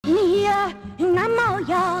and I'm all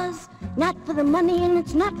yours. Not for the money and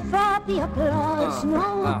it's not for the applause,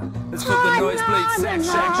 no. It's for the Noisebleed section.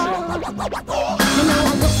 You know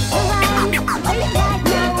I look around, late right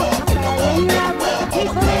now, I fell in love with the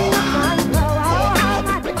people in the front row.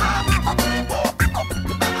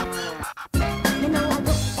 You know I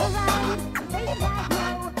look around, late right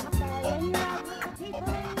now, I fell in love with the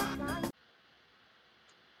people in the front.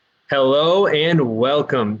 Hello and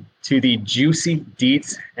welcome to the Juicy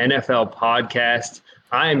Deets NFL podcast.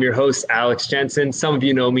 I am your host, Alex Jensen. Some of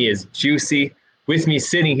you know me as Juicy. With me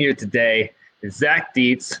sitting here today is Zach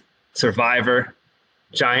Deets, Survivor,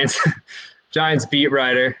 Giants beat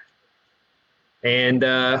writer, and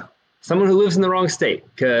someone who lives in the wrong state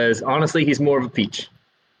because, honestly, he's more of a peach.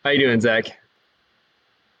 How you doing, Zach?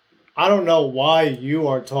 I don't know why you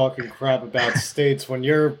are talking crap about states when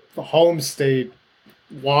your home state,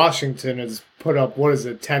 Washington, has put up,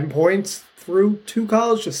 10 points through two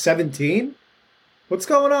colleges, 17? What's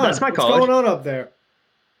going on? That's my college. What's going on up there?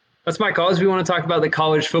 That's my college. We want to talk about the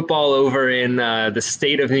college football over in the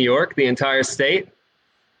state of New York, the entire state.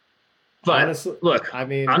 But honestly, look,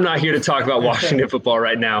 I'm not here to talk about Washington football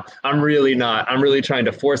right now. I'm really not. I'm really trying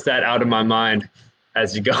to force that out of my mind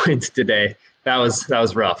as you go into today. That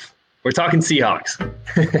was rough. We're talking Seahawks.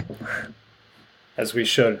 As we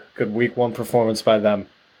should. Good week one performance by them.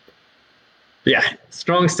 Yeah,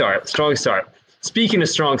 strong start. Speaking of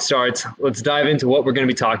strong starts, let's dive into what we're going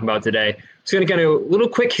to be talking about today. Just going to kind of little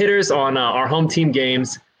quick hitters on our home team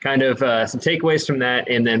games, kind of some takeaways from that,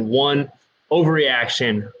 and then one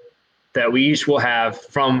overreaction that we each will have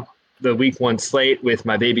from the week one slate with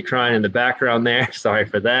my baby crying in the background there. Sorry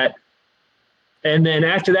for that. And then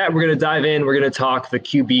after that, we're going to dive in. We're going to talk the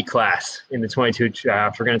QB class in the 22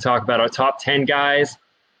 draft. We're going to talk about our top 10 guys,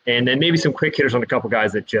 and then maybe some quick hitters on a couple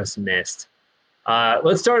guys that just missed.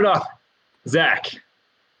 Let's start it off. Zach,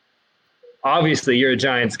 obviously you're a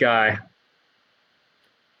Giants guy.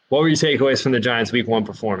 What were your takeaways from the Giants' week one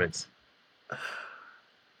performance?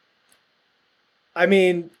 I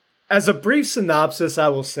mean, as a brief synopsis, I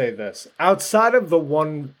will say this. Outside of the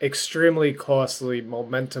one extremely costly,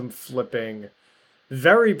 momentum-flipping,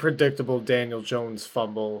 very predictable Daniel Jones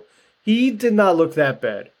fumble, he did not look that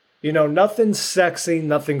bad. You know, nothing sexy,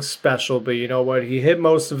 nothing special, but you know what? He hit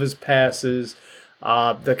most of his passes.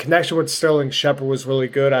 The connection with Sterling Shepard was really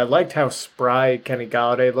good. I liked how spry Kenny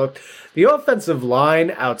Golladay looked. The offensive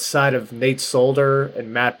line outside of Nate Solder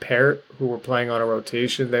and Matt Parrott, who were playing on a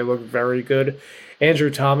rotation, they looked very good.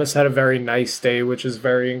 Andrew Thomas had a very nice day, which is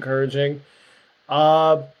very encouraging.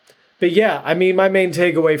 But yeah, I mean, my main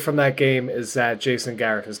takeaway from that game is that Jason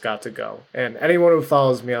Garrett has got to go. And anyone who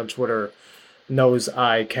follows me on Twitter knows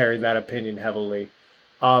I carry that opinion heavily.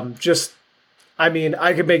 I mean,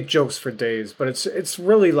 I could make jokes for days, but it's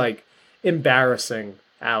really, like, embarrassing,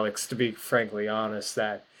 Alex, to be frankly honest,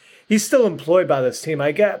 that he's still employed by this team.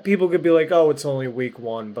 I get people could be like, oh, it's only week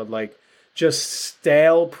one, but, like, just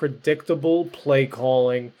stale, predictable play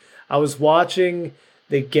calling. I was watching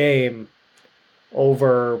the game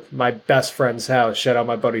over my best friend's house, shout out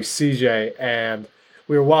my buddy CJ, and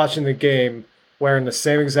we were watching the game wearing the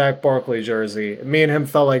same exact Barkley jersey. Me and him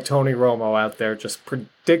felt like Tony Romo out there just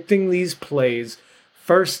predicting these plays.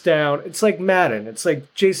 First down. It's like Madden. It's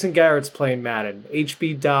like Jason Garrett's playing Madden.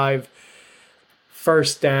 HB dive.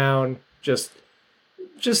 First down. Just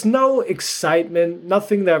no excitement.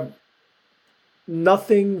 Nothing that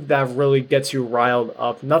really gets you riled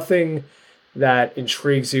up. Nothing that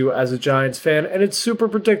intrigues you as a Giants fan. And it's super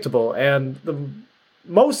predictable. And the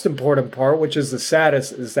most important part, which is the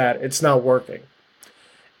saddest, is that it's not working.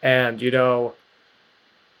 And, you know,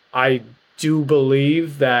 I do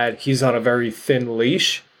believe that he's on a very thin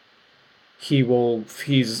leash.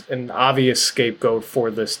 He's an obvious scapegoat for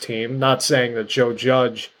this team. Not saying that Joe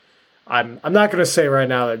Judge, I'm not going to say right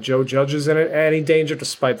now that Joe Judge is in any danger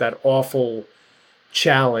despite that awful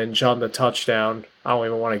challenge on the touchdown. I don't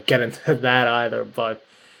even want to get into that either. But,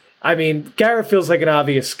 I mean, Garrett feels like an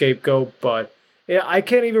obvious scapegoat, but yeah, I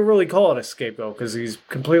can't even really call it a scapegoat because he's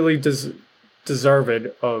completely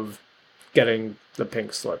deserved of getting the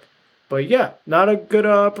pink slip. But yeah, not a good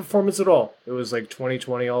performance at all. It was like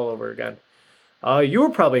 2020 all over again. You were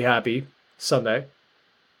probably happy Sunday.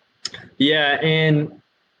 Yeah, and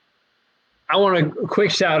I want a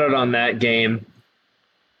quick shout out on that game.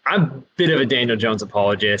 I'm a bit of a Daniel Jones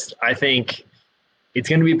apologist. I think it's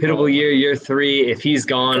going to be a pivotal year 3. If he's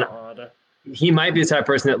gone, he might be the type of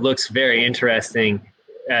person that looks very interesting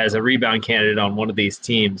as a rebound candidate on one of these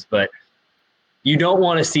teams, but you don't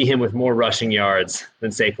want to see him with more rushing yards than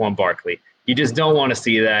Saquon Barkley. You just don't want to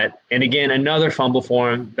see that. And again, another fumble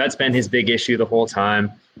for him. That's been his big issue the whole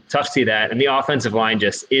time. tough to see that. And the offensive line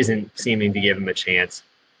just isn't seeming to give him a chance.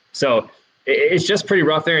 So it's just pretty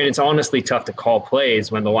rough there, and it's honestly tough to call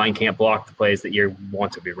plays when the line can't block the plays that you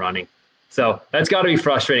want to be running. So that's got to be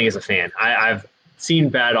frustrating as a fan. I've seen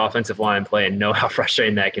bad offensive line play and know how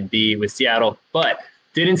frustrating that can be with Seattle, but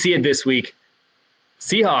didn't see it this week.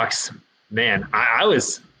 Seahawks, man, I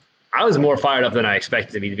was more fired up than I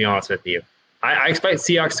expected to be honest with you. I expect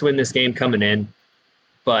Seahawks to win this game coming in,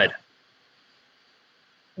 but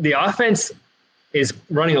the offense is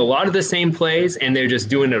running a lot of the same plays, and they're just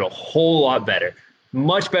doing it a whole lot better.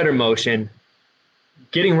 Much better motion,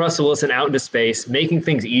 getting Russell Wilson out into space, making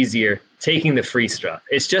things easier, taking the free stuff.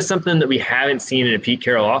 It's just something that we haven't seen in a Pete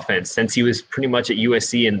Carroll offense since he was pretty much at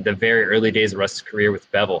USC in the very early days of Russ's career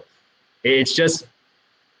with Bevel. It's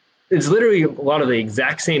literally a lot of the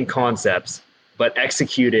exact same concepts, but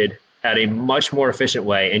executed at a much more efficient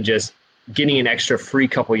way and just getting an extra free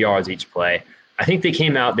couple yards each play. I think they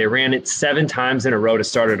came out, they ran it 7 times in a row to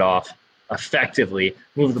start it off, effectively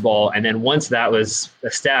moved the ball, and then once that was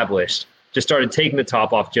established, just started taking the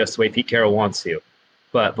top off just the way Pete Carroll wants to.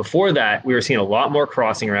 But before that, we were seeing a lot more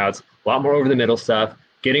crossing routes, a lot more over the middle stuff,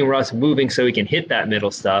 getting Russ moving so he can hit that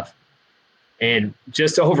middle stuff, and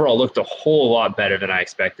just overall looked a whole lot better than I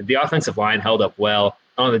expected. The offensive line held up well.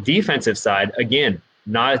 On the defensive side, again,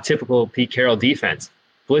 not a typical Pete Carroll defense.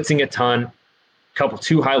 Blitzing a ton,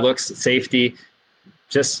 two high looks at safety,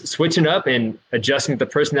 just switching up and adjusting the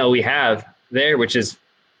personnel we have there, which is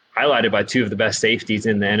highlighted by 2 of the best safeties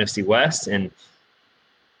in the NFC West, and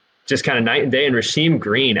just kind of night and day. And Rasheem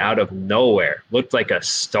Green out of nowhere looked like a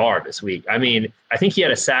star this week. I mean, I think he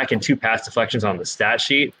had a sack and 2 pass deflections on the stat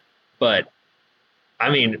sheet, but I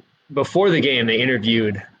mean, before the game, they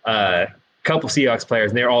interviewed a couple Seahawks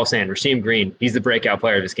players, and they're all saying, Rasheem Green, he's the breakout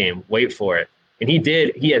player of this game. Wait for it. And he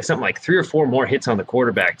did. He had something like 3 or 4 more hits on the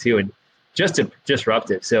quarterback, too, and just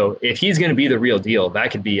disruptive. So if he's going to be the real deal, that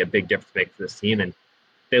could be a big difference maker for this team. And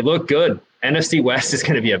they look good. NFC West is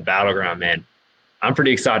going to be a battleground, man. I'm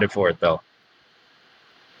pretty excited for it, though.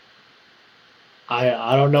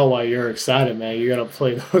 I don't know why you're excited, man. You're going to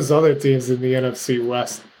play those other teams in the NFC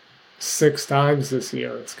West 6 times this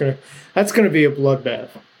year. That's going to be a bloodbath.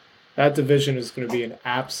 That division is going to be an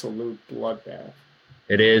absolute bloodbath.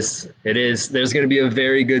 It is. There's going to be a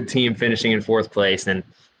very good team finishing in 4th place, and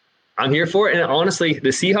I'm here for it. And honestly, the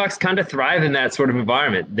Seahawks kind of thrive in that sort of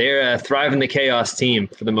environment. They're a thrive in the chaos team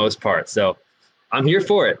for the most part. So I'm here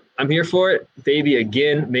for it. Baby,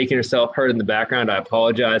 again, making herself heard in the background. I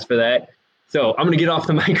apologize for that. So I'm going to get off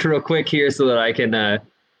the mic real quick here so that I can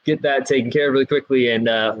get that taken care of really quickly and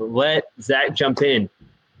let Zach jump in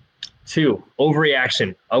to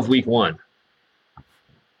overreaction of week 1.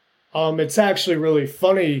 It's actually really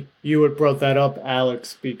funny you had brought that up,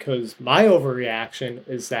 Alex, because my overreaction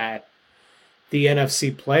is that the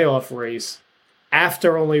NFC playoff race,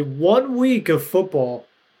 after only 1 week of football,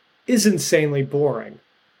 is insanely boring.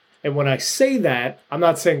 And when I say that, I'm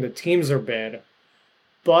not saying the teams are bad,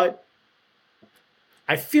 but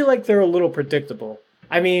I feel like they're a little predictable.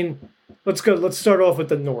 I mean, let's start off with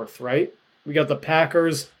the North, right? We got the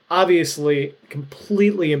Packers, obviously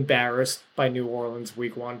completely embarrassed by New Orleans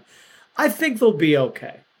week 1. I think they'll be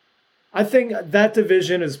okay. I think that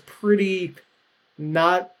division is pretty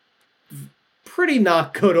not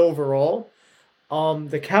good overall.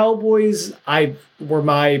 The Cowboys, were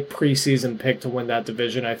my preseason pick to win that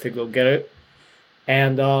division. I think they'll get it.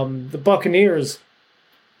 And the Buccaneers,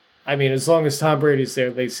 I mean, as long as Tom Brady's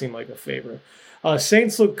there, they seem like a favorite.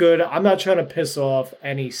 Saints look good. I'm not trying to piss off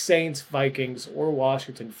any Saints, Vikings, or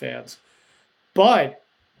Washington fans. But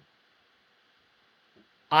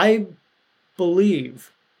I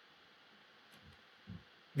believe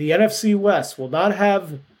the NFC West will not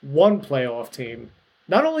have 1 playoff team,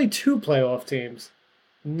 not only 2 playoff teams,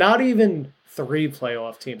 not even 3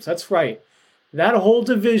 playoff teams. That's right. That whole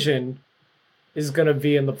division is going to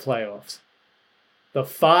be in the playoffs. The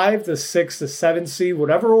 5, the 6, the 7 seed,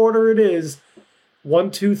 whatever order it is,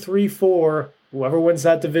 1, 2, 3, 4, whoever wins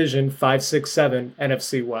that division, 5, 6, 7,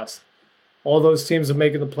 NFC West. All those teams are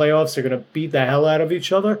making the playoffs. They're going to beat the hell out of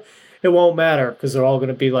each other. It won't matter because they're all going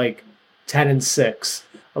to be like 10-6,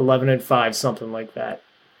 11-5, something like that.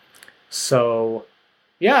 So,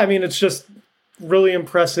 yeah, I mean, it's just really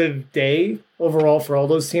impressive day overall for all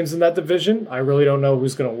those teams in that division. I really don't know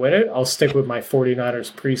who's going to win it. I'll stick with my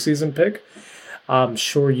 49ers preseason pick. I'm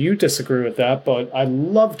sure you disagree with that, but I'd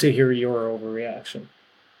love to hear your overreaction.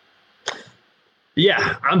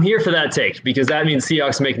 Yeah, I'm here for that take because that means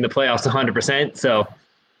Seahawks making the playoffs 100%. So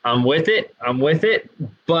I'm with it.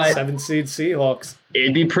 But 7 seed Seahawks.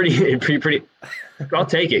 It'd be pretty. I'll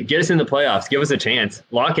take it. Get us in the playoffs. Give us a chance.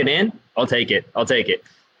 Lock it in. I'll take it.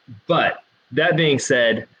 But that being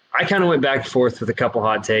said, I kind of went back and forth with a couple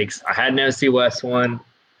hot takes. I had an NFC West one.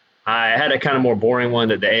 I had a kind of more boring one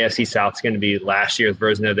that the AFC South is going to be last year's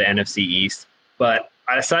version of the NFC East. But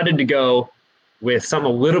I decided to go with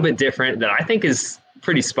something a little bit different that I think is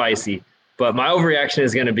pretty spicy. But my overreaction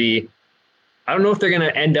is going to be, I don't know if they're going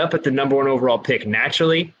to end up at the number 1 overall pick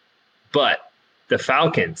naturally, but the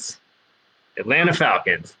Falcons, Atlanta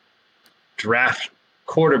Falcons, draft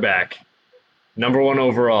quarterback, number 1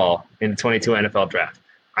 overall in the 22 NFL draft.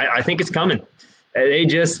 I think it's coming. They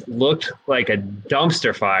just looked like a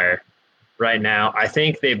dumpster fire right now. I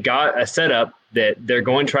think they've got a setup that they're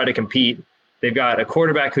going to try to compete. They've got a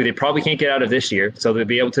quarterback who they probably can't get out of this year, so they'll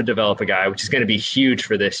be able to develop a guy, which is going to be huge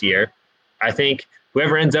for this year. I think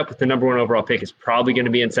whoever ends up with the number 1 overall pick is probably going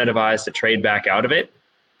to be incentivized to trade back out of it.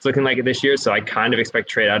 It's looking like it this year, so I kind of expect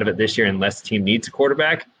to trade out of it this year unless the team needs a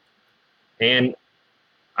quarterback. And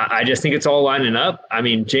I just think it's all lining up. I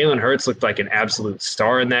mean, Jalen Hurts looked like an absolute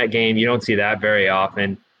star in that game. You don't see that very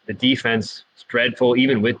often. The defense is dreadful,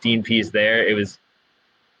 even with Dean Pease there.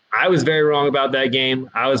 I was very wrong about that game.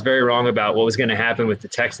 I was very wrong about what was going to happen with the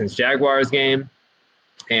Texans-Jaguars game.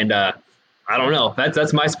 And I don't know.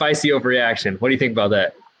 That's my spicy overreaction. What do you think about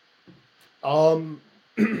that?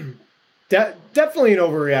 Definitely an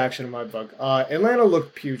overreaction in my book. Atlanta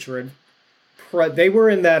looked putrid. They were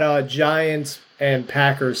in that Giants and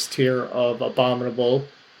Packers tier of abominable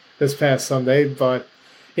this past Sunday, but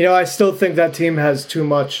I still think that team has too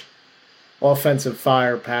much offensive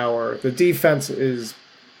firepower. The defense is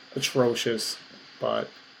atrocious, but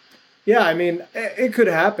yeah, I mean, it could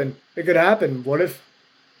happen. It could happen. What if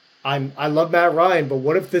I love Matt Ryan, but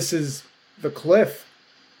what if this is the cliff?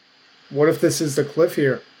 What if this is the cliff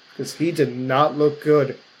here? Because he did not look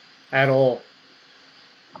good at all.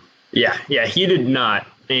 Yeah, he did not.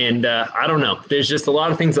 And I don't know. There's just a lot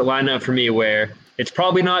of things that line up for me where it's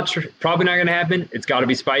probably not going to happen. It's got to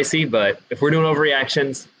be spicy. But if we're doing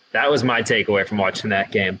overreactions, that was my takeaway from watching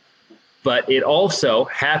that game. But it also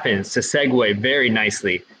happens to segue very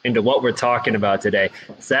nicely into what we're talking about today.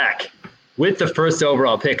 Zach, with the first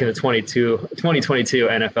overall pick in the 2022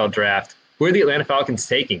 NFL draft, who are the Atlanta Falcons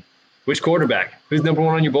taking? Which quarterback? Who's number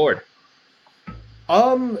 1 on your board?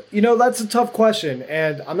 That's a tough question,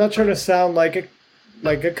 and I'm not trying to sound like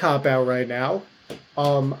a cop-out right now.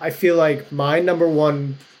 I feel like my number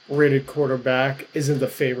 1 rated quarterback isn't the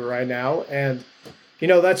favorite right now, and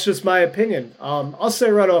that's just my opinion. I'll say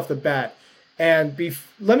right off the bat, and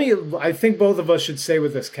I think both of us should say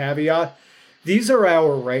with this caveat, these are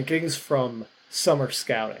our rankings from summer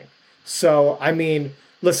scouting. So, I mean,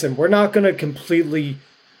 listen, we're not going to completely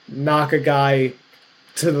knock a guy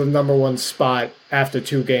to the number 1 spot after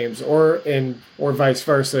 2 games, or vice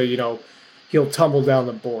versa. He'll tumble down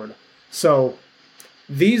the board. So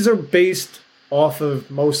these are based off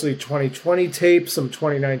of mostly 2020 tape, some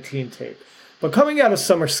 2019 tape. But coming out of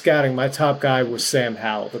summer scouting, my top guy was Sam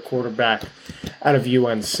Howell, the quarterback out of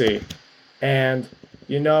UNC. And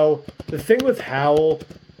the thing with Howell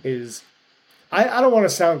is, I don't want to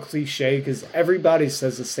sound cliche because everybody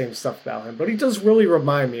says the same stuff about him, but he does really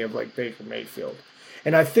remind me of like Baker Mayfield.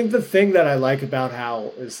 And I think the thing that I like about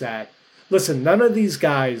Howell is that, listen, none of these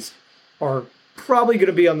guys are probably going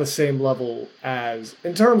to be on the same level as,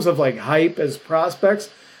 in terms of like hype as prospects,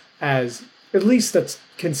 as at least that's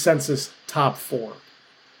consensus top 4.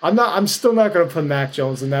 I'm still not going to put Mac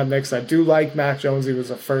Jones in that mix. I do like Mac Jones. He was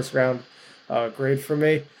a first round grade for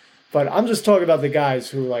me. But I'm just talking about the guys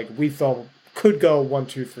who like we thought could go 1,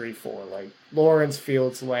 2, 3, 4, like Lawrence,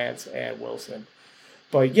 Fields, Lance, and Wilson.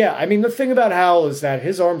 But yeah, I mean, the thing about Howell is that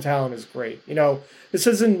his arm talent is great.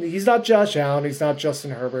 He's not Josh Allen, he's not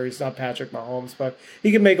Justin Herbert, he's not Patrick Mahomes, but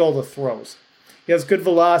he can make all the throws. He has good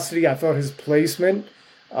velocity. I thought his placement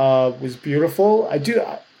was beautiful.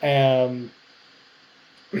 Excuse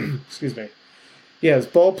me. Yeah, his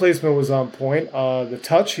ball placement was on point. The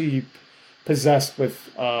touch he possessed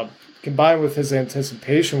combined with his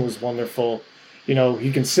anticipation was wonderful.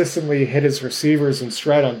 He consistently hit his receivers in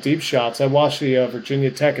stride on deep shots. I watched the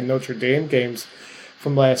Virginia Tech and Notre Dame games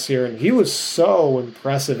from last year, and he was so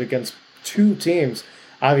impressive against 2 teams.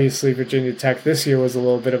 Obviously, Virginia Tech this year was a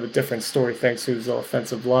little bit of a different story thanks to his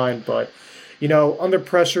offensive line, but, under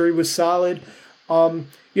pressure, he was solid.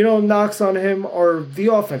 Knocks on him are the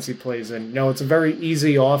offense he plays in. It's a very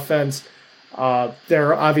easy offense. There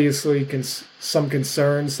are obviously some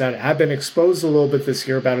concerns that have been exposed a little bit this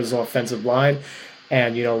year about his offensive line.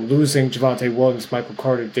 And, losing Javonte Williams, Michael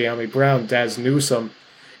Carter, De'Ami Brown, Daz Newsome.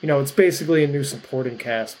 It's basically a new supporting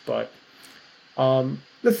cast. But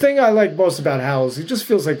the thing I like most about Howell is he just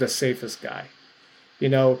feels like the safest guy.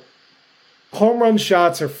 home run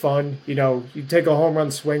shots are fun. You know, you take a home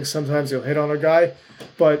run swing, sometimes you'll hit on a guy,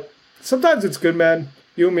 but sometimes it's good, man.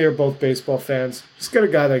 You and me are both baseball fans. Just get a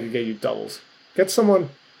guy that can get you doubles. Get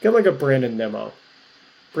like a Brandon Nimmo.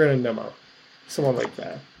 Someone like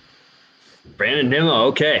that. Brandon Nimmo,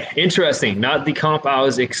 okay. Interesting. Not the comp I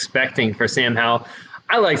was expecting for Sam Howell.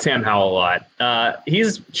 I like Sam Howell a lot.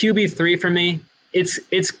 He's QB3 for me. It's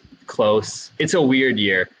close. It's a weird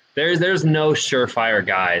year. There's no surefire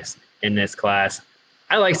guys in this class.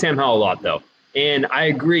 I like Sam Howell a lot, though. And I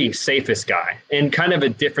agree, safest guy in kind of a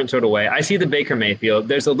different sort of way. I see the Baker Mayfield.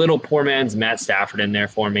 There's a little poor man's Matt Stafford in there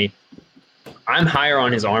for me. I'm higher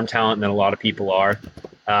on his arm talent than a lot of people are.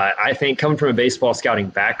 I think coming from a baseball scouting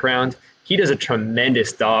background, he does a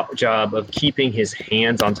tremendous job of keeping his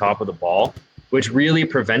hands on top of the ball, which really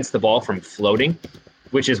prevents the ball from floating,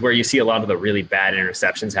 which is where you see a lot of the really bad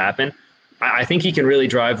interceptions happen. I think he can really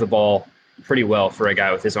drive the ball pretty well for a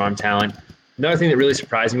guy with his arm talent. Another thing that really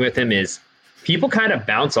surprised me with him is people kind of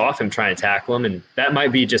bounce off him trying to tackle him, and that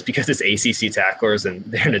might be just because it's ACC tacklers and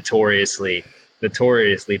they're notoriously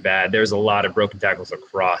bad. There's a lot of broken tackles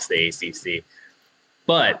across the ACC.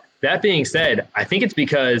 But that being said, I think it's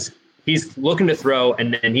because he's looking to throw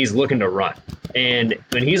and then he's looking to run. And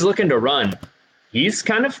when he's looking to run, he's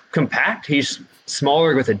kind of compact. He's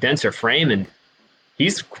smaller with a denser frame, and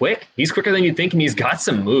he's quick. He's quicker than you'd think, and he's got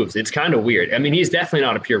some moves. It's kind of weird. I mean, he's definitely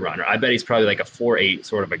not a pure runner. I bet he's probably like a 4.8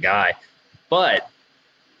 sort of a guy. But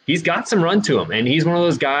he's got some run to him, and he's one of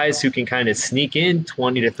those guys who can kind of sneak in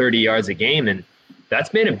 20 to 30 yards a game, and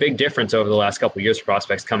that's made a big difference over the last couple of years for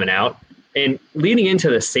prospects coming out. And leading into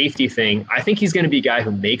the safety thing, I think he's going to be a guy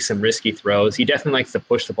who makes some risky throws. He definitely likes to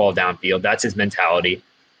push the ball downfield. That's his mentality.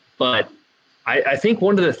 But I think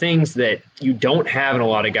one of the things that you don't have in a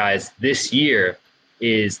lot of guys this year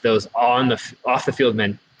is those off the field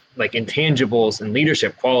like intangibles and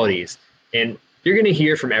leadership qualities. And you're going to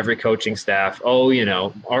hear from every coaching staff,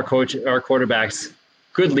 our quarterback's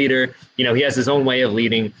good leader. You know, he has his own way of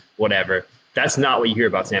leading, whatever. That's not what you hear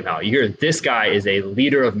about Sam Howell. You hear this guy is a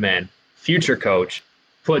leader of men, future coach,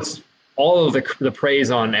 puts all of the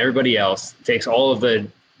praise on everybody else, takes all of the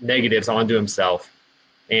negatives onto himself.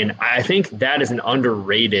 And I think that is an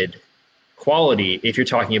underrated quality if you're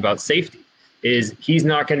talking about safety, is he's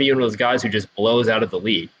not going to be one of those guys who just blows out of the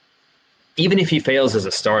league. Even if he fails as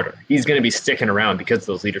a starter, he's going to be sticking around because of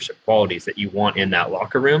those leadership qualities that you want in that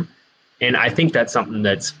locker room. And I think that's something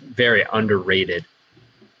that's very underrated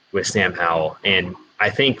with Sam Howell, and I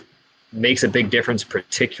think makes a big difference,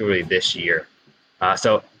 particularly this year.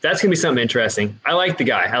 So that's going to be something interesting. I like the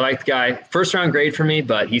guy. First round grade for me,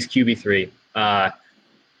 but he's QB3.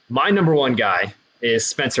 My number one guy is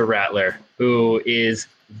Spencer Rattler, who is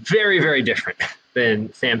very, very different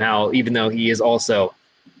than Sam Howell, even though he is also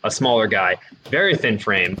a smaller guy, very thin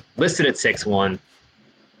frame, listed at 6'1".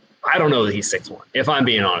 I don't know that he's 6'1", if I'm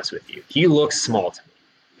being honest with you. He looks small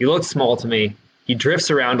to me. He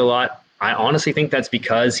drifts around a lot. I honestly think that's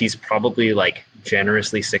because he's probably like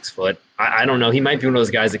generously 6 foot. I don't know. He might be one of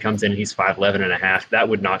those guys that comes in and he's 5'11" and a half. That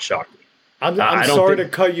would not shock me. I'm sorry to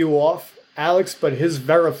cut you off, Alex, but his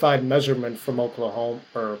verified measurement from Oklahoma,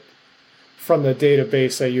 or from the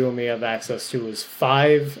database that you and me have access to, is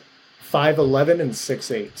 5'11" and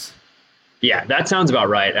 6'8". Yeah, that sounds about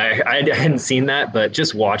right. I hadn't seen that, but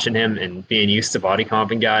just watching him and being used to body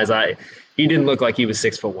comping guys, he didn't look like he was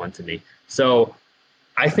 6'1" to me. So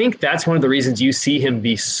I think that's one of the reasons you see him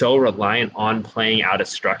be so reliant on playing out of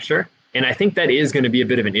structure. And I think that is going to be a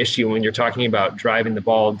bit of an issue when you're talking about driving the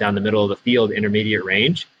ball down the middle of the field, intermediate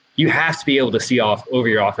range. You have to be able to see off over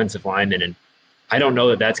your offensive lineman. And I don't know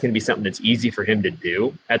that that's going to be something that's easy for him to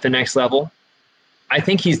do at the next level. I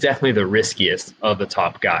think he's definitely the riskiest of the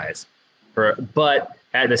top guys. But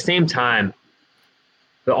at the same time,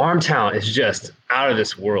 the arm talent is just out of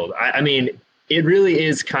this world. I mean, it really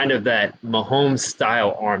is kind of that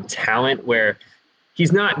Mahomes-style arm talent where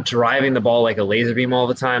he's not driving the ball like a laser beam all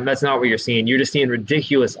the time. That's not what you're seeing. You're just seeing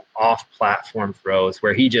ridiculous off-platform throws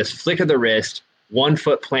where he just flicker the wrist, 1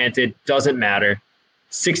 foot planted, doesn't matter,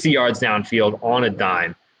 60 yards downfield on a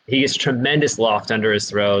dime. He gets tremendous loft under his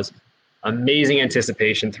throws, amazing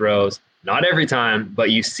anticipation throws. Not every time,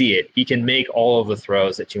 but you see it. He can make all of the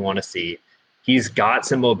throws that you want to see. He's got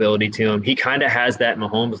some mobility to him. He kind of has that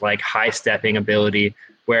Mahomes-like high-stepping ability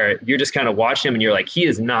where you're just kind of watching him and you're like, he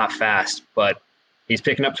is not fast, but he's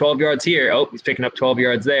picking up 12 yards here. Oh, he's picking up 12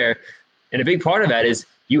 yards there. And a big part of that is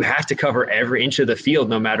you have to cover every inch of the field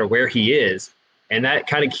no matter where he is. And that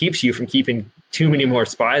kind of keeps you from keeping too many more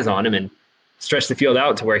spies on him and stretch the field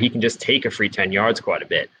out to where he can just take a free 10 yards quite a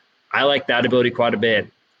bit. I like that ability quite a bit.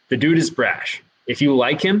 The dude is brash. If you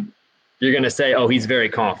like him, you're going to say, oh, he's very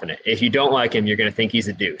confident. If you don't like him, you're going to think he's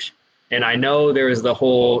a douche. And I know there was the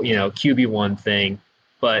whole, QB1 thing,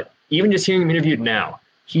 but even just hearing him interviewed now,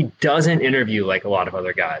 he doesn't interview like a lot of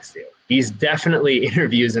other guys do. He's definitely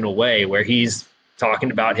interviews in a way where he's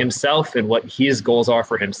talking about himself and what his goals are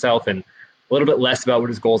for himself and a little bit less about what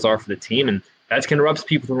his goals are for the team. And that's going to rub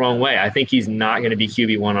people the wrong way. I think he's not going to be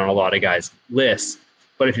QB1 on a lot of guys' lists.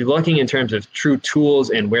 But if you're looking in terms of true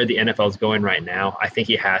tools and where the NFL is going right now, I think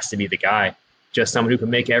he has to be the guy. Just someone who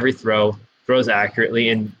can make every throw, throws accurately,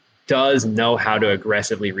 and does know how to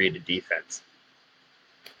aggressively read a defense.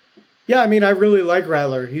 Yeah, I mean, I really like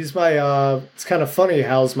Rattler. He's my, it's kind of funny,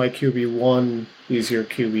 Hal's my QB1, he's your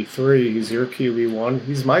QB3, he's your QB1,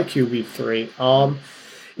 he's my QB3.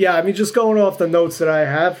 Yeah, I mean, just going off the notes that I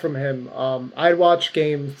have from him, I watched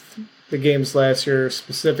the games last year,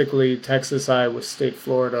 specifically Texas, Iowa State,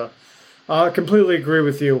 Florida. I completely agree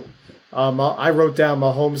with you. I wrote down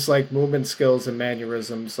Mahomes' like movement skills and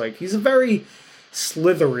mannerisms. Like, he's a very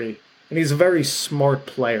slithery and he's a very smart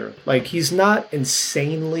player. Like, he's not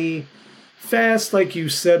insanely fast, like you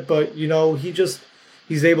said, but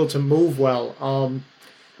he's able to move well.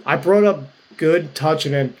 I brought up good touch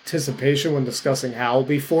and anticipation when discussing Howell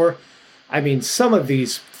before. I mean, some of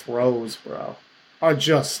these throws, bro, are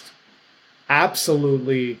just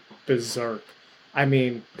absolutely berserk. I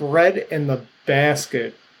mean, bread in the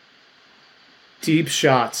basket, deep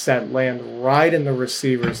shots that land right in the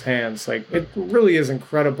receiver's hands. Like, it really is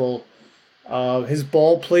incredible. His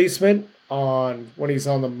ball placement on when he's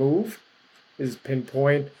on the move is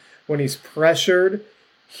pinpoint. When he's pressured,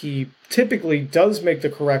 he typically does make the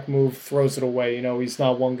correct move, throws it away. He's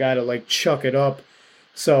not one guy to like chuck it up.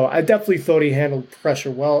 So I definitely thought he handled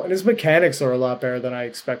pressure well, and his mechanics are a lot better than I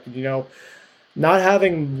expected. Not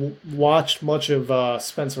having watched much of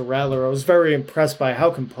Spencer Rattler, I was very impressed by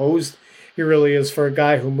how composed he really is for a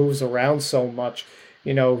guy who moves around so much.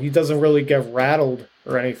 He doesn't really get rattled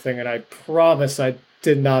or anything, and I promise I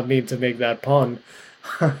did not mean to make that pun.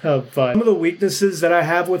 But some of the weaknesses that I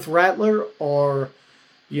have with Rattler are,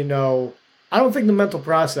 I don't think the mental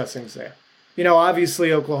processing's there.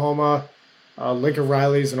 Obviously Oklahoma, Lincoln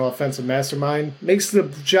Riley's an offensive mastermind, makes the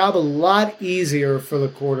job a lot easier for the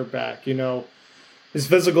quarterback. His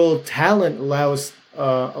physical talent allows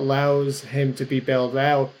him to be bailed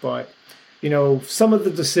out, but some of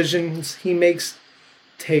the decisions he makes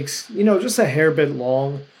takes just a hair bit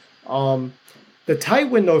long. The tight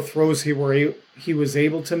window throws he was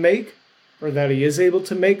able to make, or that he is able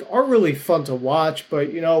to make, are really fun to watch, but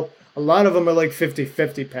a lot of them are like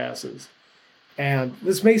 50-50 passes. And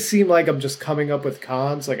this may seem like I'm just coming up with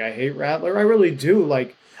cons, like I hate Rattler. I really do.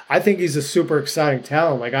 Like, I think he's a super exciting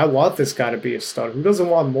talent. Like, I want this guy to be a stud. Who doesn't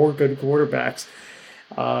want more good quarterbacks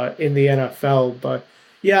in the NFL? But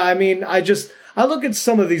yeah, I mean, I look at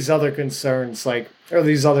some of these other concerns, or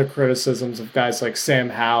these other criticisms of guys like Sam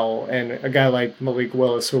Howell and a guy like Malik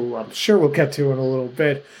Willis, who I'm sure we'll get to in a little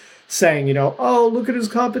bit, saying, oh, look at his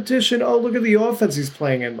competition. Oh, look at the offense he's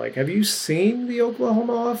playing in. Like, have you seen the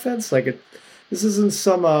Oklahoma offense? Like, this isn't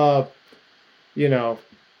some,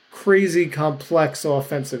 crazy complex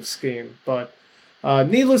offensive scheme. But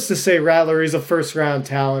needless to say, Rattler is a first-round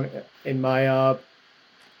talent in my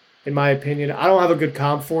opinion. I don't have a good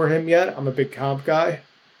comp for him yet. I'm a big comp guy.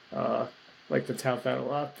 Like to tout that a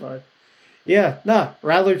lot. But yeah,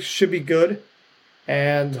 Rattler should be good.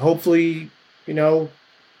 And hopefully, he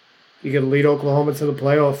can lead Oklahoma to the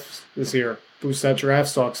playoffs this year. Boost that draft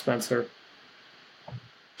stock, Spencer.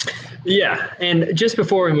 Yeah, and just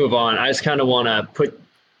before we move on, I just kind of want to put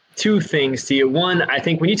two things to you. One, I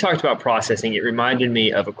think when you talked about processing, it reminded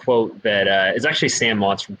me of a quote that is actually Sam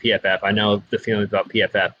Montz from PFF. I know the feelings about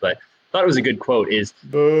PFF, but I thought it was a good quote. Is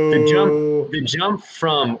the jump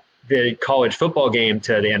from the college football game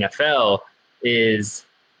to the NFL is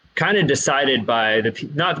kind of decided by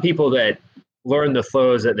not the people that learn the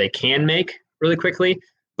throws that they can make really quickly,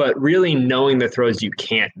 but really knowing the throws you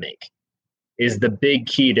can't make is the big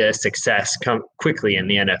key to success quickly in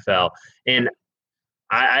the NFL. And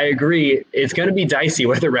I agree. It's going to be dicey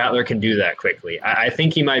whether Rattler can do that quickly. I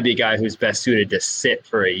think he might be a guy who's best suited to sit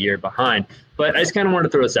for a year behind, but I just kind of want to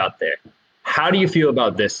throw this out there. How do you feel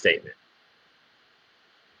about this statement?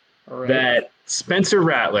 Right. That Spencer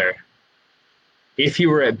Rattler, if he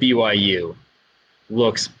were at BYU,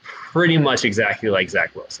 looks pretty much exactly like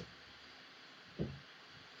Zach Wilson.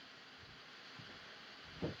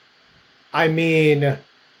 I mean,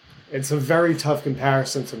 it's a very tough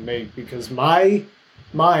comparison to make because my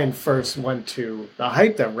mind first went to the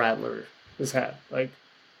hype that Rattler has had. Like,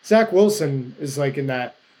 Zach Wilson is like in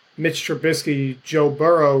that Mitch Trubisky, Joe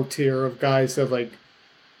Burrow tier of guys that like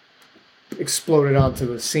exploded onto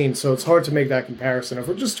the scene. So it's hard to make that comparison. If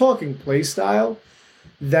we're just talking play style,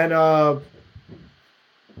 then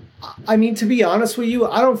I mean, to be honest with you,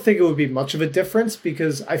 I don't think it would be much of a difference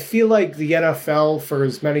because I feel like the NFL, for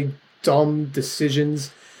as many dumb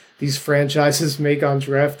decisions these franchises make on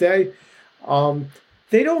draft day,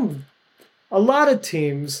 they don't. A lot of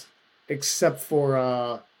teams, except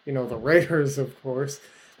for the Raiders, of course,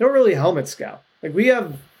 don't really helmet scout. Like we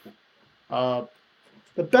have the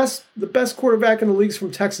best quarterback in the league's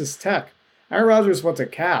from Texas Tech. Aaron Rodgers went to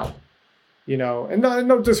Cal. And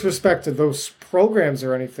no disrespect to those programs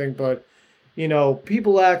or anything, but,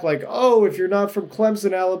 people act like, oh, if you're not from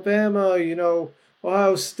Clemson, Alabama,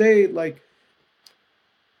 Ohio State, like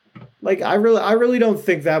I really don't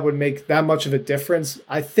think that would make that much of a difference.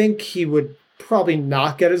 I think he would probably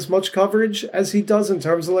not get as much coverage as he does in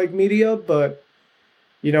terms of like media, but,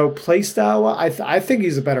 play style, I think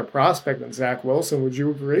he's a better prospect than Zach Wilson. Would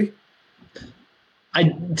you agree?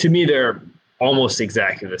 To me, they're almost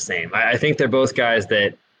exactly the same. I think they're both guys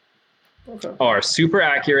that are super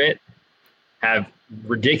accurate, have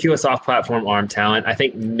ridiculous off-platform arm talent. I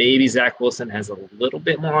think maybe Zach Wilson has a little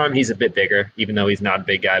bit more arm. He's a bit bigger, even though he's not a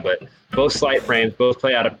big guy, but both slight frames, both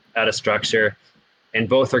play out of structure, and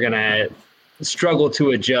both are going to struggle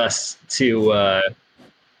to adjust to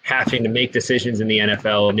having to make decisions in the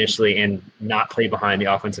NFL initially and not play behind the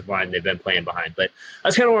offensive line they've been playing behind. But I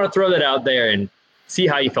just kind of want to throw that out there and see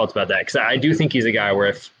how you felt about that, because I do think he's a guy where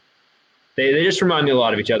if they just remind me a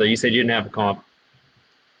lot of each other. You said you didn't have a comp.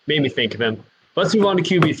 Made me think of him. Let's move on to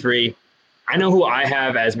QB3. I know who I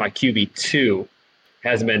have as my QB2.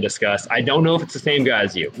 Hasn't been discussed. I don't know if it's the same guy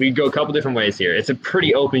as you. We can go a couple different ways here. It's a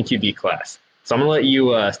pretty open QB class. So I'm going to let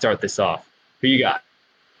you start this off. Who you got?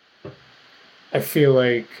 I feel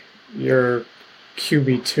like your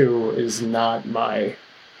QB2 is not my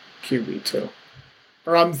QB2.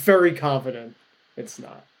 Or I'm very confident it's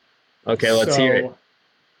not. Okay, let's hear it.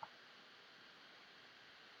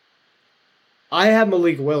 I have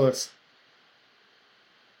Malik Willis.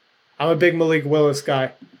 I'm a big Malik Willis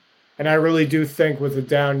guy. And I really do think with a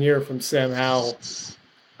down year from Sam Howell,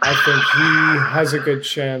 I think he has a good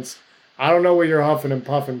chance. I don't know what you're huffing and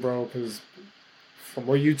puffing, bro, because from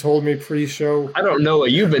what you told me pre-show... I don't know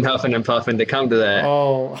what you've been huffing and puffing to come to that.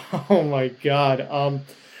 Oh my God.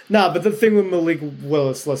 But the thing with Malik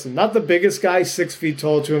Willis, listen, not the biggest guy, 6 feet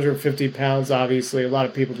tall, 250 pounds, obviously. A lot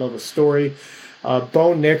of people know the story.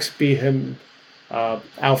 Bo Nix beat him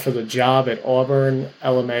out for the job at Auburn,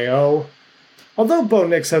 LMAO. Although Bo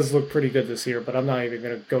Nix has looked pretty good this year, but I'm not even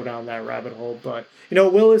going to go down that rabbit hole. But,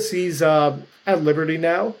 Willis, he's at Liberty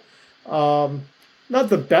now. Not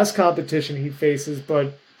the best competition he faces,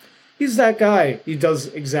 but he's that guy. He does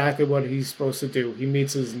exactly what he's supposed to do. He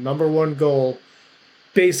meets his number one goal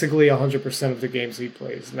basically 100% of the games he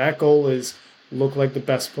plays. And that goal is look like the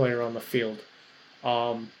best player on the field.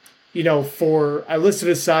 I listed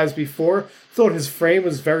his size before, thought his frame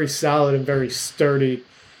was very solid and very sturdy,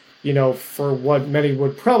 for what many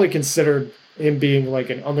would probably consider him being like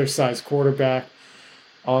an undersized quarterback.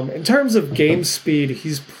 In terms of game speed,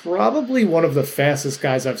 he's probably one of the fastest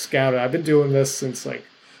guys I've scouted. I've been doing this since like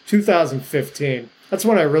 2015. That's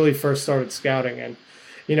when I really first started scouting. And,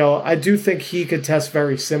 I do think he could test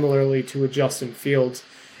very similarly to a Justin Fields.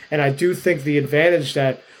 And I do think the advantage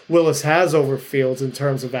that Willis has over Fields in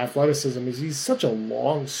terms of athleticism is he's such a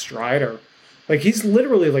long strider. Like, he's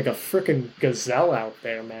literally like a freaking gazelle out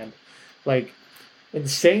there, man. Like,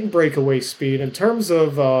 insane breakaway speed. In terms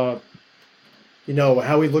of, how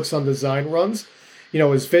he looks on design runs,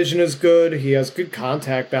 his vision is good. He has good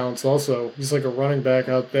contact balance also. He's like a running back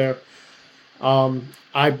out there. I'm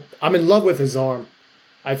in love with his arm.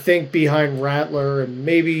 I think behind Rattler and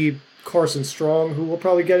maybe Carson Strong, who we'll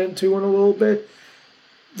probably get into in a little bit,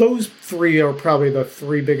 those three are probably the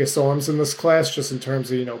three biggest arms in this class, just in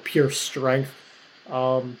terms of, pure strength.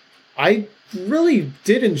 I really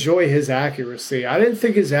did enjoy his accuracy. I didn't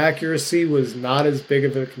think his accuracy was not as big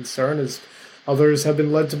of a concern as others have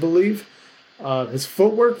been led to believe. His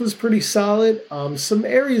footwork was pretty solid. Some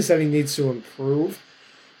areas that he needs to improve.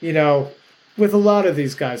 With a lot of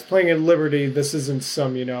these guys playing at Liberty, this isn't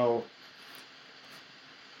some,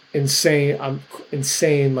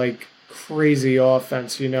 insane, like crazy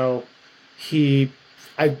offense. He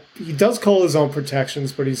does call his own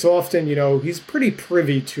protections, but he's often, he's pretty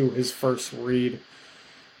privy to his first read.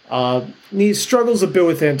 He struggles a bit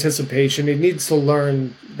with anticipation. He needs to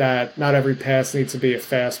learn that not every pass needs to be a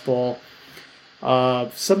fastball.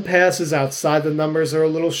 Some passes outside the numbers are a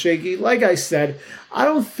little shaky. Like I said, I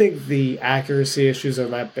don't think the accuracy issues are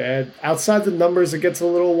that bad. Outside the numbers, it gets a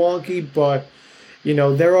little wonky, but,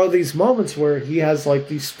 there are these moments where he has like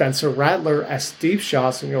these Spencer Rattler-esque deep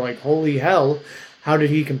shots, and you're like, holy hell, how did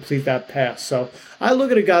he complete that pass? So I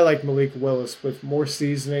look at a guy like Malik Willis with more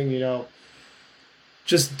seasoning,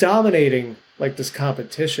 just dominating like this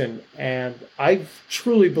competition, and I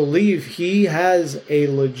truly believe he has a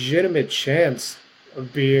legitimate chance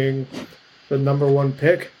of being the number one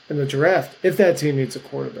pick in the draft if that team needs a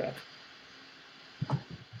quarterback.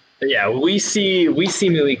 Yeah, we see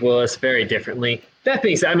Malik Willis very differently. That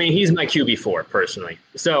being said, I mean, he's my QB4 personally,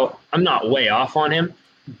 so I'm not way off on him.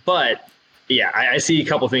 But yeah, I see a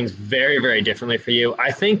couple things very, very differently for you.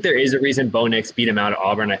 I think there is a reason Bo Nix beat him out at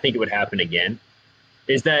Auburn. I think it would happen again.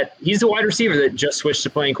 Is that he's a wide receiver that just switched to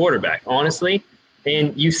playing quarterback, honestly,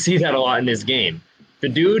 and you see that a lot in this game. The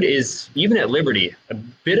dude is, even at Liberty, a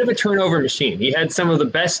bit of a turnover machine. He had some of the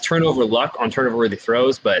best turnover luck on turnover-worthy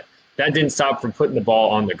throws, but that didn't stop from putting the ball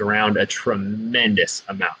on the ground a tremendous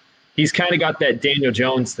amount. He's kind of got that Daniel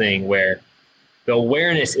Jones thing where the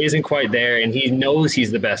awareness isn't quite there, and he knows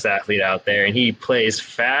he's the best athlete out there, and he plays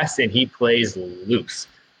fast and he plays loose.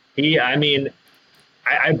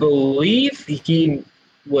 I believe he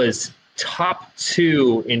was top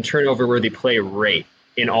 2 in turnover-worthy play rate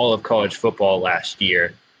in all of college football last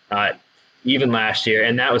year, even last year,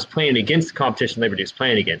 and that was playing against the competition Liberty was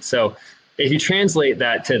playing against. So if you translate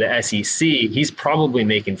that to the SEC, he's probably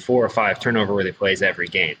making 4 or 5 turnover-worthy plays every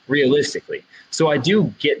game, realistically. So I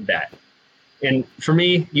do get that. And for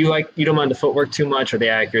me, you don't mind the footwork too much or the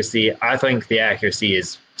accuracy. I think the accuracy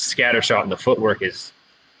is scattershot and the footwork is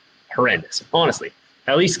horrendous, honestly.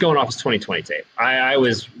 At least going off his 2020 tape. I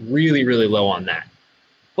was really, really low on that.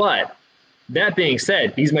 But that being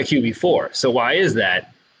said, he's my QB4. So why is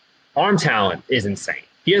that? Arm talent is insane.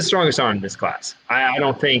 He has the strongest arm in this class. I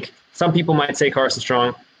don't think – some people might say Carson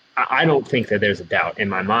Strong. I don't think that there's a doubt in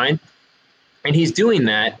my mind. And he's doing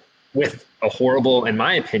that with a horrible, in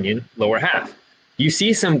my opinion, lower half. You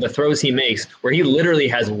see some of the throws he makes where he literally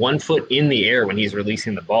has 1 foot in the air when he's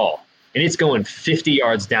releasing the ball, and it's going 50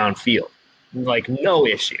 yards downfield. Like, no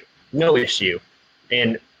issue.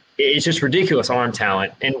 And it's just ridiculous arm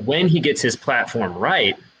talent. And when he gets his platform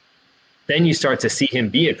right, then you start to see him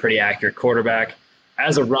be a pretty accurate quarterback.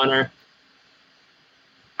 As a runner,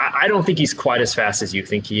 I don't think he's quite as fast as you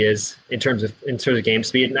think he is in terms of game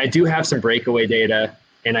speed. And I do have some breakaway data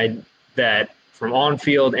that from on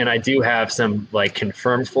field, and I do have some like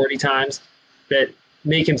confirmed 40 times that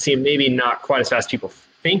make him seem maybe not quite as fast as people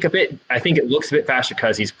think a bit. I think it looks a bit faster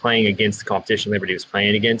because he's playing against the competition Liberty was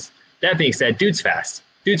playing against. That being said, dude's fast.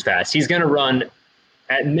 He's going to run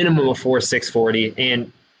at minimum a 4.6 40,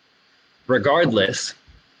 and regardless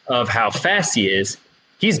of how fast he is,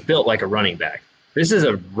 he's built like a running back. This is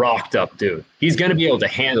a rocked up dude. He's going to be able to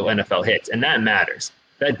handle NFL hits, and that matters.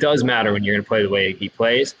 That does matter when you're going to play the way he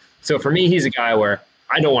plays. So for me, he's a guy where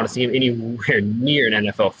I don't want to see him anywhere near an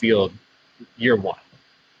NFL field year one.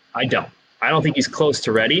 I don't think he's close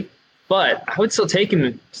to ready, but I would still take him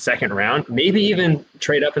in the second round, maybe even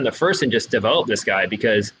trade up in the first and just develop this guy,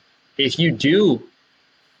 because if you do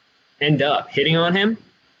end up hitting on him,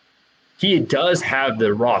 he does have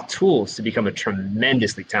the raw tools to become a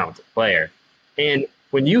tremendously talented player. And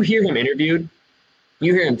when you hear him interviewed,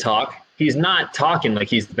 you hear him talk, he's not talking like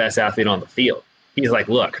he's the best athlete on the field. He's like,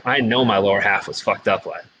 look, I know my lower half was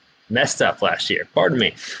messed up last year. Pardon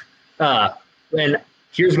me. And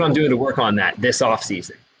here's what I'm doing to work on that this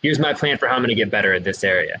offseason. Here's my plan for how I'm going to get better at this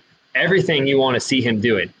area. Everything you want to see him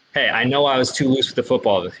doing. Hey, I know I was too loose with the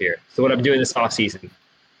football this year. So what I'm doing this offseason,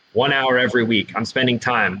 1 hour every week, I'm spending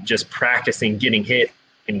time just practicing getting hit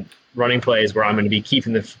and running plays where I'm going to be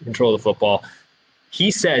keeping the control of the football.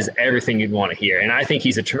 He says everything you'd want to hear. And I think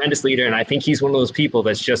he's a tremendous leader. And I think he's one of those people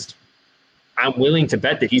that's just, I'm willing to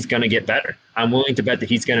bet that he's going to get better. I'm willing to bet that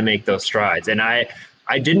he's going to make those strides. And I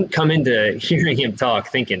didn't come into hearing him talk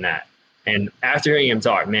thinking that. And after hearing him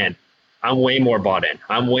talk, man, I'm way more bought in.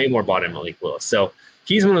 Malik Willis. So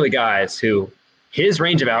he's one of the guys who his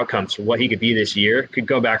range of outcomes for what he could be this year could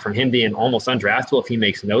go back from him being almost undraftable if he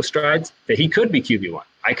makes no strides, that he could be QB1.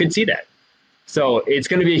 I could see that. So it's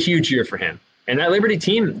going to be a huge year for him. And that Liberty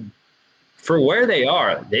team, for where they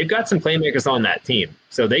are, they've got some playmakers on that team.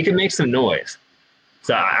 So they can make some noise.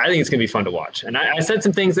 So I think it's going to be fun to watch. And I said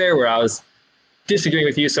some things there where I was disagreeing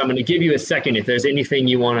with you, so I'm going to give you a second if there's anything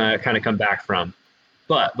you want to kind of come back from.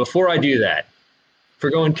 But before I do that, if we're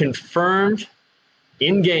going confirmed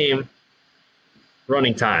in-game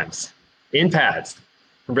running times, in pads,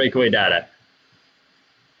 from breakaway data,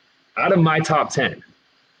 out of my top 10,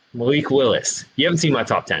 Malik Willis, you haven't seen my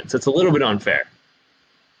top 10, so it's a little bit unfair.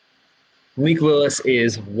 Malik Willis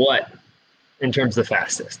is what in terms of the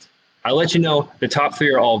fastest? I'll let you know the top three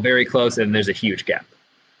are all very close, and there's a huge gap.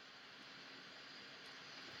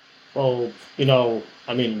 Well,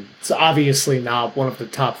 I mean, it's obviously not one of the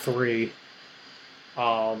top three.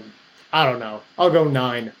 I don't know. I'll go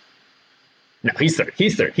 9. No, he's third.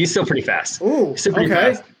 He's third. He's still pretty fast. Ooh, He's still pretty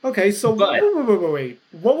okay. fast. Okay, so But- wait.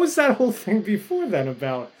 What was that whole thing before then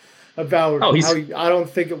about Oh, he's- how I don't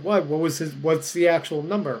think it was. What's the actual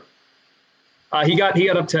number? He got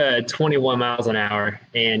up to 21 miles an hour,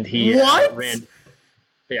 and he What? ran.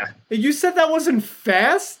 Yeah, You said that wasn't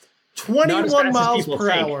fast? Not as 21 fast as miles people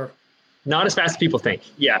per think. hour. not as fast as people think.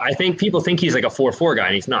 Yeah, I think people think he's like a 4.4 guy,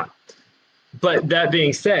 and he's not. But that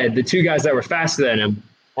being said, the two guys that were faster than him,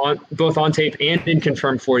 both on tape and in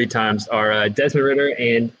confirmed 40 times, are Desmond Ritter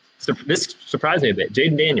and this surprised me a bit,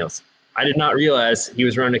 Jaden Daniels. I did not realize he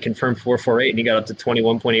was running a confirmed 4.48, and he got up to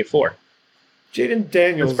 21.84. Jaden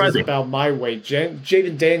Daniels is surprising. about my weight.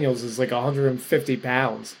 Jaden Daniels is like 150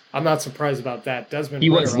 pounds. I'm not surprised about that. Desmond He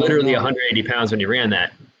Ritter, was I don't literally know. 180 pounds when he ran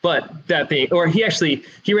that. But that being, or he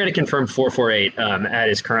ran a confirmed 4.48 at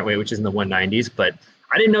his current weight, which is in the 190s. But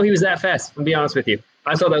I didn't know he was that fast. I'll be honest with you.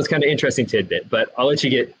 I thought that was kind of interesting tidbit. But I'll let you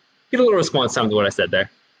get a little response time to what I said there.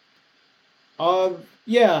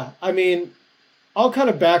 Yeah, I mean, I'll kind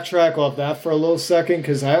of backtrack off that for a little second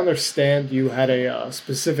because I understand you had a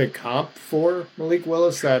specific comp for Malik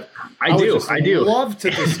Willis that I would do. just I do. love to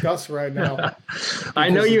discuss right now. I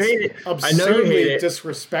know because you it's hate it. I know you Absurdly hate it.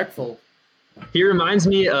 disrespectful. He reminds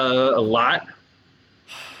me a lot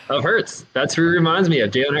of Hurts. That's who he reminds me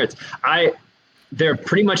of, Jalen Hurts. They're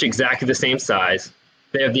pretty much exactly the same size.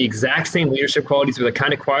 They have the exact same leadership qualities. They're the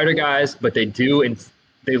kind of quieter guys, but they do, and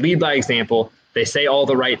they lead by example. They say all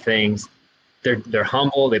the right things. They're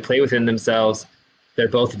humble. They play within themselves. They're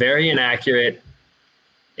both very inaccurate,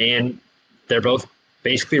 and they're both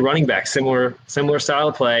basically running backs. Similar style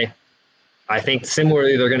of play. I think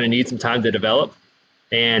similarly, they're going to need some time to develop,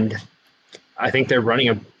 and I think they're running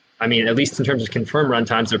at least in terms of confirmed run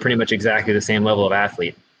times, they're pretty much exactly the same level of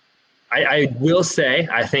athlete. I will say,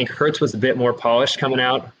 I think Hurts was a bit more polished coming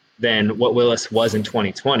out than what Willis was in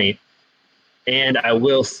 2020. And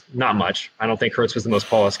not much. I don't think Hurts was the most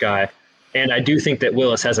polished guy. And I do think that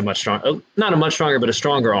Willis has not a much stronger, but a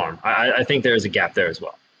stronger arm. I think there is a gap there as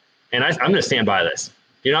well. And I'm going to stand by this.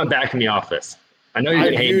 You're not backing me off this. I know you're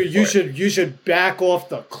going to hate me for it. You should back off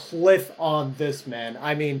the cliff on this, man.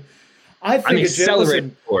 I mean, I think I'm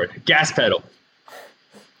accelerating forward. Gas pedal.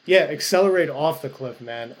 Yeah, accelerate off the cliff,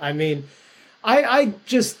 man. I mean, I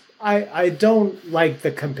don't like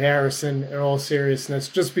the comparison in all seriousness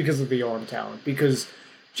just because of the arm talent. Because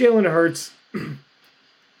Jalen Hurts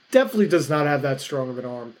definitely does not have that strong of an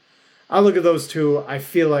arm. I look at those two, I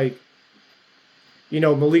feel like,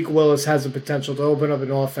 Malik Willis has the potential to open up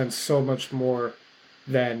an offense so much more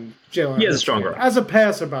than Jalen Hurts. He has a stronger arm. As a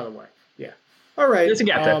passer, by the way. Yeah. All right. There's a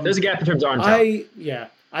gap there. There's a gap in terms of arm talent.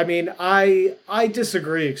 I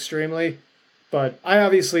disagree extremely, but I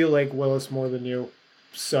obviously like Willis more than you.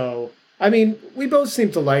 So, I mean, we both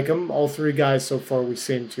seem to like him. All three guys so far, we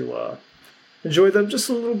seem to enjoy them. Just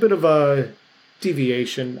a little bit of a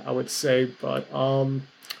deviation, I would say. But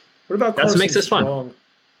what about That's what Carson makes this fun. Strong?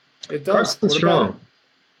 It does. Carson What about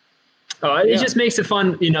Strong. It Yeah. just makes it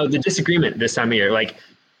fun, the disagreement this time of year. Like,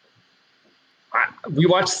 we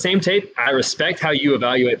watch the same tape. I respect how you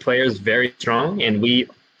evaluate players very strong, and we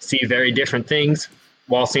see very different things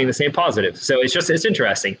while seeing the same positives. So it's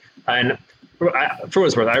interesting. And for what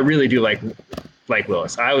it's worth, I really do like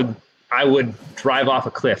Willis. I would drive off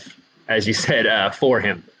a cliff, as you said, for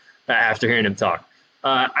him after hearing him talk.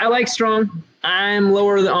 I like Strong. I'm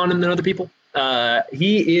lower on him than other people.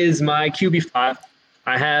 He is my QB5.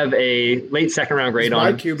 I have a late second round grade on my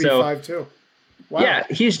him. QB5 too? Wow. Yeah,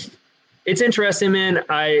 it's interesting, man.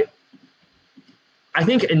 I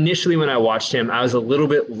think initially when I watched him, I was a little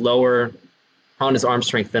bit lower on his arm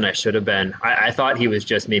strength than I should have been. I thought he was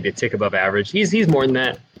just maybe a tick above average. He's more than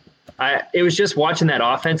that. It was just watching that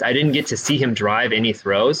offense. I didn't get to see him drive any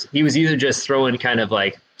throws. He was either just throwing kind of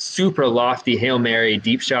like super lofty Hail Mary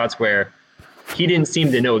deep shots where he didn't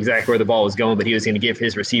seem to know exactly where the ball was going, but he was going to give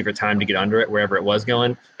his receiver time to get under it wherever it was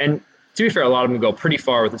going. And to be fair, a lot of them go pretty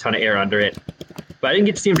far with a ton of air under it. But I didn't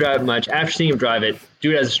get to see him drive it much. After seeing him drive it,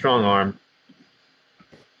 dude has a strong arm.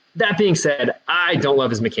 That being said, I don't love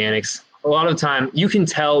his mechanics. A lot of the time, you can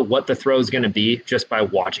tell what the throw is going to be just by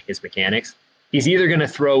watching his mechanics. He's either going to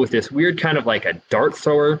throw with this weird kind of like a dart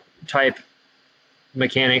thrower type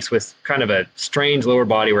mechanics with kind of a strange lower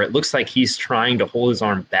body where it looks like he's trying to hold his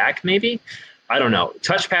arm back maybe. I don't know.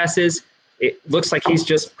 Touch passes, it looks like he's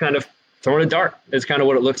just kind of throwing a dart. Is kind of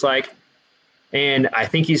what it looks like. And I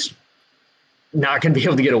think he's not going to be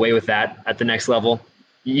able to get away with that at the next level.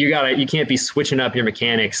 You can't be switching up your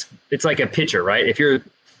mechanics. It's like a pitcher, right? If you're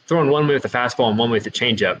throwing one way with a fastball and one way with a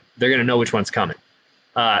changeup, they're going to know which one's coming.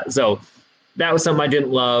 So that was something I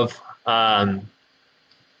didn't love.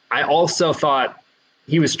 I also thought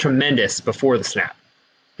he was tremendous before the snap.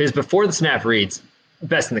 His before the snap reads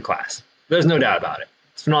best in the class. There's no doubt about it.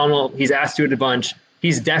 It's phenomenal. He's asked to do it a bunch.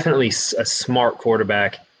 He's definitely a smart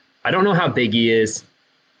quarterback. I don't know how big he is.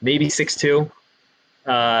 Maybe 6'2".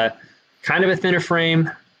 Kind of a thinner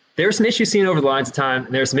frame. There were some issues seen over the lines of time,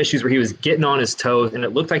 and there were some issues where he was getting on his toes, and it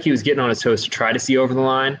looked like he was getting on his toes to try to see over the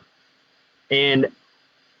line. And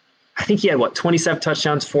I think he had, 27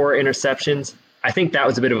 touchdowns, 4 interceptions. I think that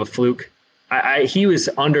was a bit of a fluke. He was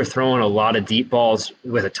underthrowing a lot of deep balls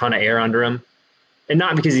with a ton of air under him. And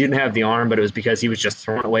not because he didn't have the arm, but it was because he was just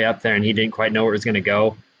throwing it way up there and he didn't quite know where it was going to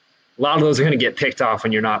go. A lot of those are going to get picked off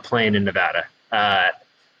when you're not playing in Nevada.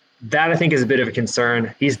 That I think is a bit of a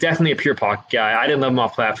concern. He's definitely a pure pocket guy. I didn't love him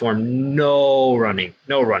off platform. No running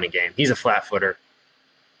game. He's a flat footer.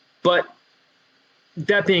 But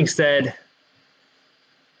that being said,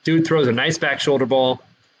 dude throws a nice back shoulder ball.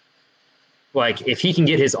 Like, if he can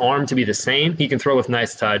get his arm to be the same, he can throw with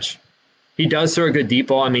nice touch. He does throw a good deep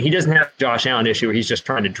ball. I mean, he doesn't have the Josh Allen issue where he's just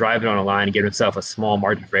trying to drive it on a line and give himself a small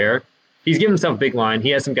margin for error. He's given himself a big line. He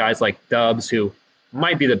has some guys like Dubs who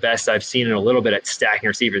might be the best I've seen in a little bit at stacking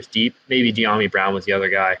receivers deep. Maybe De'Ami Brown was the other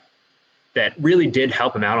guy that really did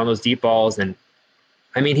help him out on those deep balls. And,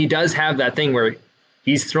 I mean, he does have that thing where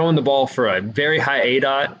he's throwing the ball for a very high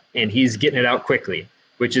ADOT and he's getting it out quickly,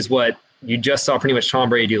 which is what you just saw pretty much Tom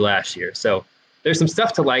Brady do last year. So there's some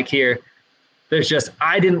stuff to like here. There's just,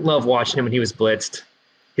 I didn't love watching him when he was blitzed.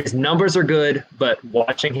 His numbers are good, but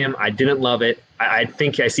watching him, I didn't love it. I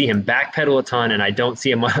think I see him backpedal a ton, and I don't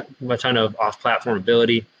see him a ton of off-platform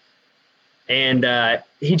ability. And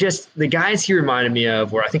the guys he reminded me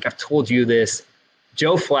of, where I think I've told you this,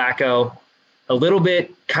 Joe Flacco, a little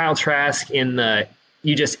bit Kyle Trask in the,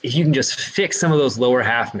 if you can just fix some of those lower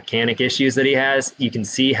half mechanic issues that he has, you can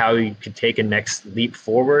see how he could take a next leap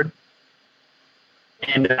forward.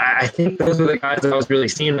 And I think those are the guys that I was really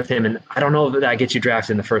seeing with him. And I don't know that gets you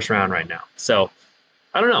drafted in the first round right now. So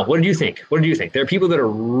I don't know. What did you think? There are people that are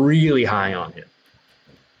really high on him.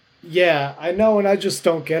 Yeah, I know, and I just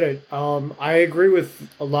don't get it. I agree with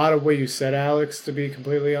a lot of what you said, Alex, to be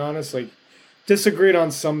completely honest. Like, disagreed on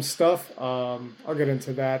some stuff. I'll get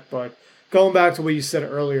into that. But going back to what you said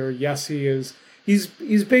earlier, yes, he is. He's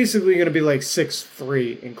basically going to be like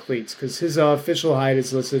 6'3" in cleats because his official height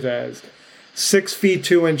is listed as 6 feet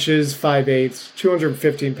 2 inches, 5/8,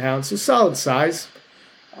 215 pounds, so solid size.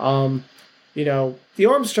 The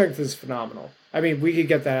arm strength is phenomenal. I mean, we could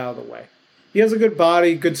get that out of the way. He has a good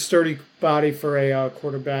body, good sturdy body for a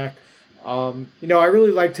quarterback. I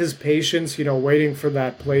really liked his patience. Waiting for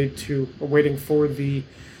the play to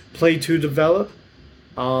develop.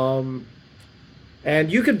 And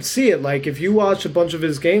you could see it. Like, if you watch a bunch of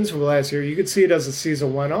his games from last year, you could see it as the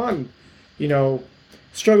season went on.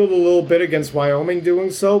 Struggled a little bit against Wyoming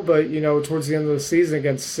doing so, but, towards the end of the season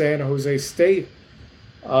against San Jose State,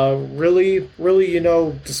 really,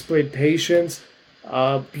 displayed patience.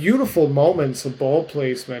 Beautiful moments of ball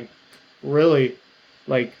placement. Really,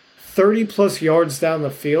 like 30-plus yards down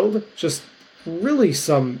the field. Just really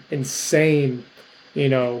some insane,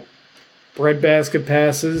 breadbasket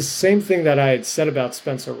passes. Same thing that I had said about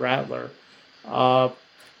Spencer Rattler.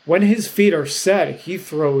 When his feet are set, he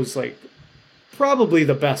throws, like, probably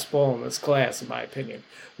the best ball in this class, in my opinion,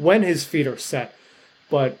 when his feet are set.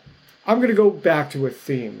 But I'm going to go back to a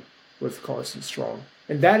theme with Carson Strong,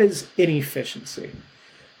 and that is inefficiency.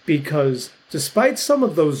 Because despite some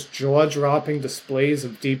of those jaw-dropping displays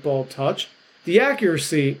of deep ball touch, the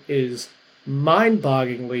accuracy is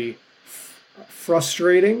mind-bogglingly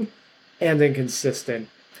frustrating and inconsistent.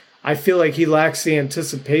 I feel like he lacks the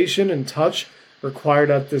anticipation and touch required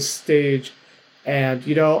at this stage. And,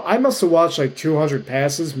 I must have watched like 200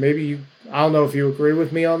 passes. I don't know if you agree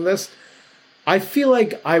with me on this. I feel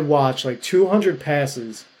like I watched like 200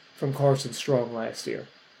 passes from Carson Strong last year.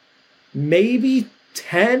 Maybe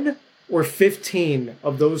 10 or 15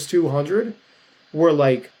 of those 200 were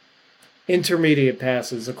like intermediate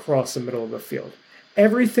passes across the middle of the field.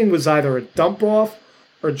 Everything was either a dump off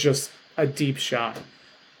or just a deep shot.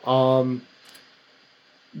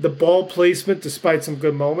 The ball placement, despite some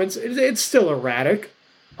good moments, it's still erratic.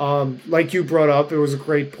 Like you brought up, it was a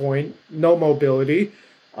great point. No mobility.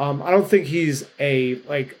 I don't think he's a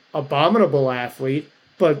abominable athlete,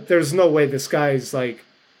 but there's no way this guy's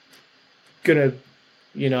gonna,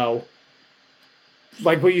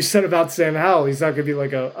 like what you said about Sam Howell. He's not gonna be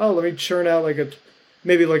let me churn out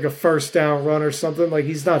maybe a first down run or something. Like,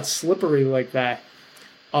 he's not slippery like that.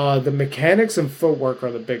 The mechanics and footwork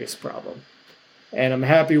are the biggest problem. And I'm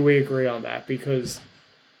happy we agree on that because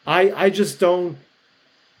I just don't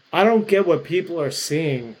get what people are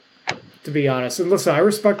seeing, to be honest. And listen, I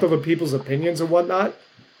respect other people's opinions and whatnot,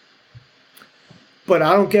 but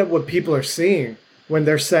I don't get what people are seeing when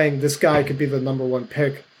they're saying this guy could be the number one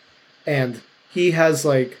pick and he has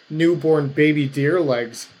like newborn baby deer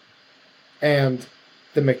legs and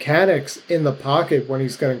the mechanics in the pocket when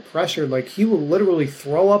he's getting pressured, like he will literally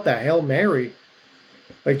throw up a Hail Mary.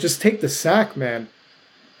 Like just take the sack, man.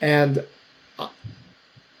 And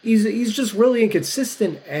he's just really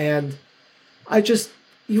inconsistent and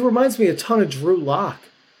he reminds me a ton of Drew Lock.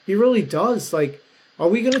 He really does. Like, are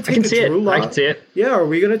we going to take a Drew Lock? I can see it. Yeah, are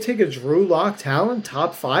we going to take a Drew Lock talent,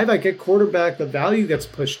 top 5? I get quarterback, the value gets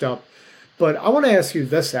pushed up. But I want to ask you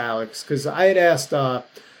this, Alex, because I had asked a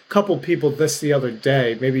couple people this the other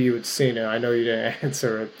day. Maybe you had seen it. I know you didn't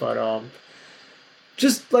answer it, but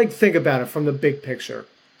just like think about it from the big picture.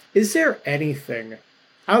 Is there anything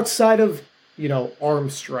outside of, arm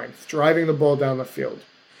strength, driving the ball down the field?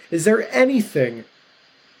 Is there anything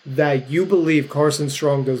that you believe Carson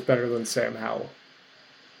Strong does better than Sam Howell?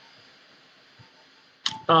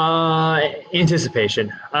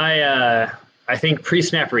 Anticipation. I think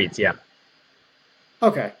pre-snap reads, yeah.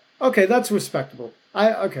 Okay, that's respectable.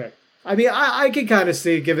 I mean, I can kind of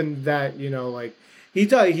see, given that, like, he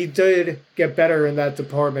did get better in that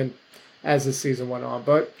department as the season went on.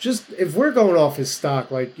 But just, if we're going off his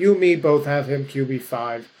stock, like, you and me both have him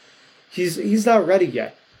QB5, he's not ready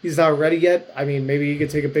yet. He's not ready yet. I mean, maybe he could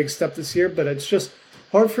take a big step this year, but it's just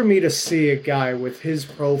hard for me to see a guy with his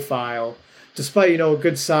profile, despite, a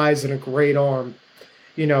good size and a great arm,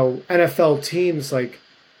 NFL teams, like,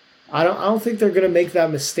 I don't think they're going to make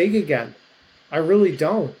that mistake again. I really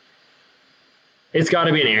don't. It's got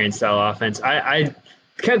to be an Arians-style offense. The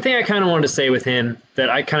kind of thing I kind of wanted to say with him that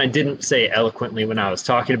I kind of didn't say eloquently when I was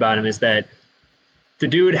talking about him is that the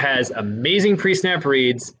dude has amazing pre-snap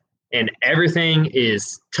reads and everything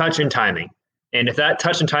is touch and timing. And if that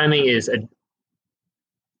touch and timing is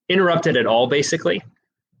interrupted at all, basically,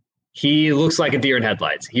 he looks like a deer in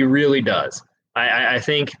headlights. He really does. I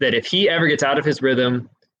think that if he ever gets out of his rhythm,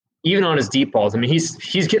 even on his deep balls, I mean,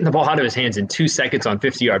 he's getting the ball out of his hands in 2 seconds on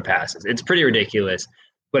 50-yard passes. It's pretty ridiculous.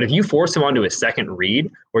 But if you force him onto a second read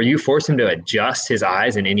or you force him to adjust his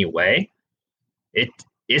eyes in any way,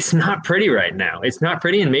 it's not pretty right now. It's not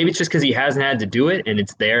pretty, and maybe it's just because he hasn't had to do it and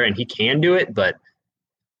it's there and he can do it, but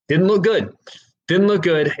didn't look good. Didn't look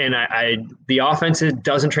good, and the offense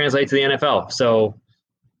doesn't translate to the NFL. So,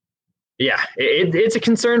 yeah, it's a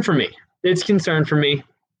concern for me. It's a concern for me,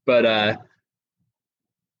 but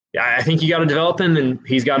yeah, I think you got to develop him, and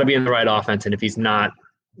he's got to be in the right offense. And if he's not,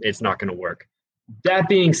 it's not going to work. That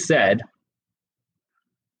being said,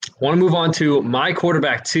 I want to move on to my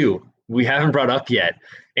quarterback 2. We haven't brought up yet,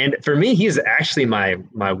 and for me, he's actually my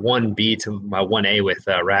 1B to my 1A with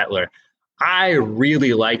Rattler. I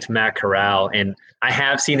really liked Matt Corral, and I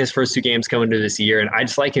have seen his first 2 games come into this year, and I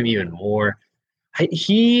just like him even more.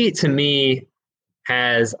 He, to me,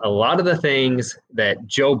 has a lot of the things that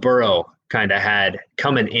Joe Burrow kind of had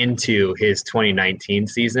coming into his 2019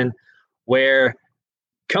 season, where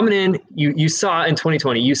coming in, you saw in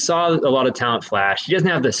 2020, you saw a lot of talent flash. He doesn't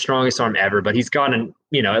have the strongest arm ever, but he's got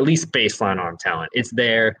at least baseline arm talent. It's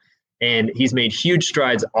there, and he's made huge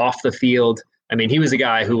strides off the field. I mean, he was a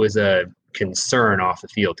guy who was a concern off the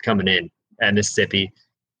field coming in at Mississippi.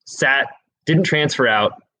 Didn't transfer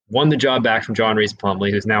out, won the job back from John Reese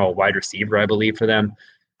Plumlee, who's now a wide receiver, I believe, for them.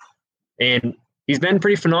 And he's been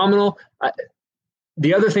pretty phenomenal.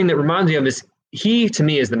 The other thing that reminds me of is he, to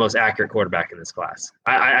me, is the most accurate quarterback in this class.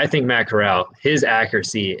 I think Matt Corral, his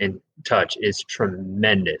accuracy and touch is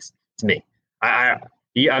tremendous to me.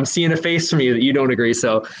 I'm seeing a face from you that you don't agree,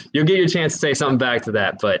 so you'll get your chance to say something back to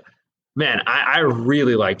that. But, man, I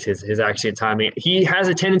really liked his accuracy and timing. He has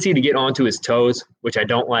a tendency to get onto his toes, which I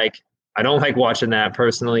don't like. I don't like watching that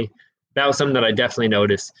personally. That was something that I definitely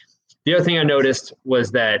noticed. The other thing I noticed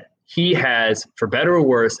was that he has, for better or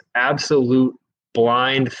worse, absolute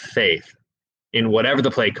blind faith in whatever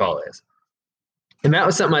the play call is. And that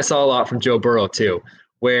was something I saw a lot from Joe Burrow too,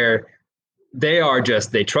 where they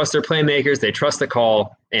trust their playmakers, they trust the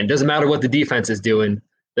call, and it doesn't matter what the defense is doing,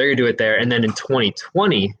 they're going to do it there. And then in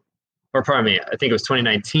 2020, or pardon me, I think it was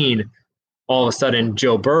 2019, all of a sudden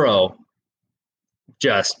Joe Burrow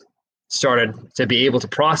just started to be able to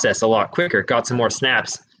process a lot quicker, got some more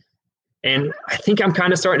snaps. And I think I'm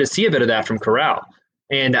kind of starting to see a bit of that from Corral.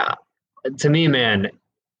 And to me, man,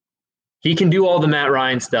 he can do all the Matt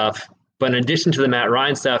Ryan stuff, but in addition to the Matt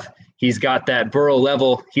Ryan stuff, he's got that Burrow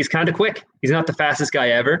level. He's kind of quick. He's not the fastest guy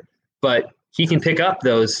ever, but he can pick up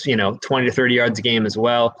those, 20 to 30 yards a game as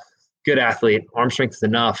well. Good athlete. Arm strength is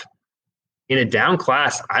enough. In a down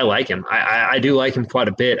class, I like him. I do like him quite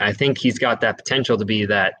a bit. I think he's got that potential to be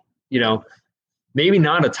that, maybe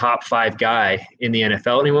not a top 5 guy in the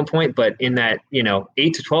NFL at any one point, but in that,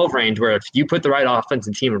 8 to 12 range where if you put the right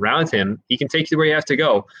offensive team around him, he can take you where you have to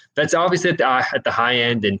go. That's obviously at the high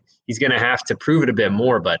end, and he's going to have to prove it a bit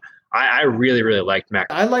more, but I really, really like Matt.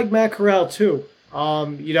 I like Matt Corral too.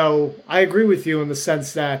 I agree with you in the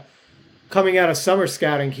sense that coming out of summer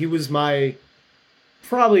scouting, he was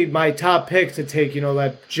probably my top pick to take,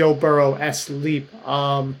 that Joe Burrow-esque leap.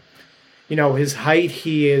 His height,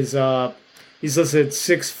 he's listed at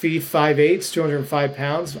 6 feet 5'8", 205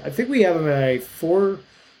 pounds. I think we have him at a 4.76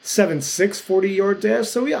 40-yard dash.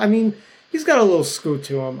 So he's got a little scoot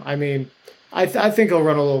to him. I think he'll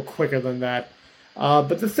run a little quicker than that.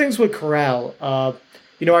 But the things with Corral, I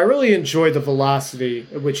really enjoy the velocity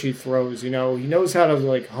at which he throws. He knows how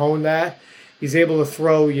to hone that. He's able to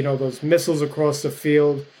throw, those missiles across the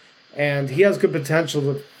field, and he has good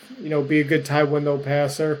potential to, be a good tight window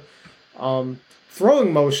passer.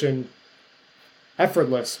 Throwing motion,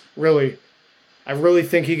 effortless, really. I really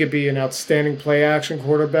think he could be an outstanding play action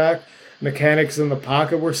quarterback. Mechanics in the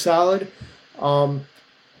pocket were solid.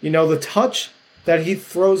 The touch that he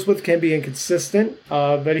throws with can be inconsistent,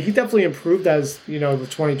 but he definitely improved as, the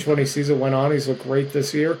 2020 season went on. He's looked great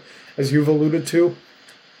this year, as you've alluded to.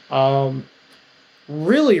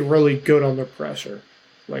 Really, really good under pressure.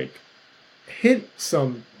 Hit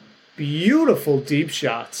some beautiful deep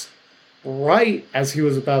shots right as he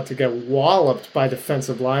was about to get walloped by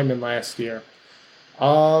defensive linemen last year.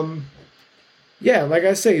 Like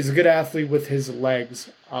I say, he's a good athlete with his legs.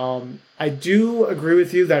 I do agree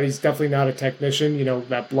with you that he's definitely not a technician.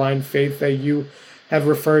 That blind faith that you have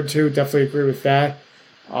referred to, definitely agree with that.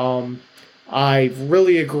 I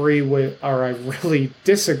really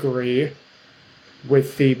disagree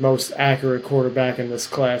with the most accurate quarterback in this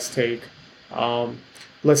class take.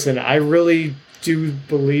 Listen, I really do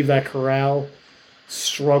believe that Corral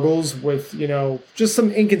struggles with, just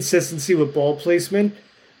some inconsistency with ball placement.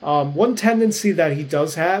 One tendency that he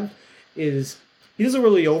does have is he doesn't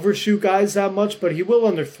really overshoot guys that much, but he will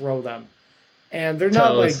underthrow them. And they're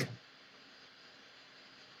not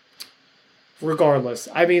regardless.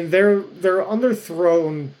 They're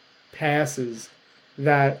underthrown passes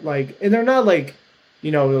that and they're not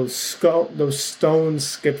those stone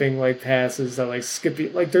skipping passes that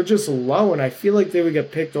skip they're just low, and I feel like they would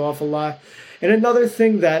get picked off a lot. And another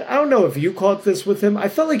thing that I don't know if you caught this with him, I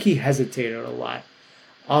felt like he hesitated a lot.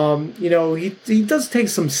 He does take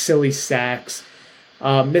some silly sacks,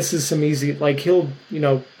 misses some easy he'll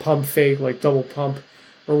pump fake double pump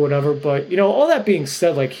or whatever. But all that being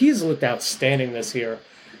said, he's looked outstanding this year.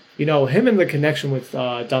 Him and the connection with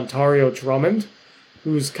Dontario Drummond,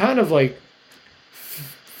 who's kind of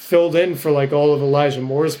filled in for all of Elijah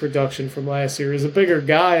Moore's production from last year. He's a bigger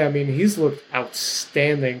guy. He's looked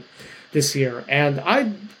outstanding this year. And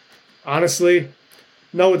I honestly,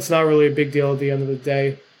 no, it's not really a big deal at the end of the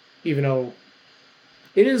day, even though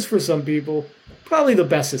it is for some people probably the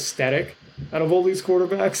best aesthetic out of all these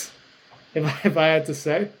quarterbacks, if I had to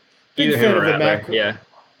say. Big fan of the Matt.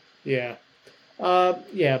 Yeah. But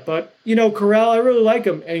Corral, I really like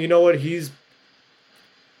him, and you know what? He's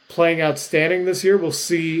playing outstanding this year. We'll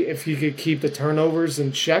see if he could keep the turnovers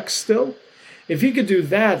in check still. If he could do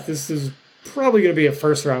that, this is probably going to be a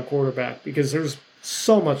first-round quarterback because there's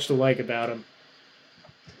so much to like about him.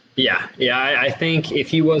 Yeah. I think if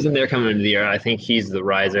he wasn't there coming into the year, I think he's the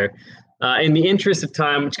riser. In the interest of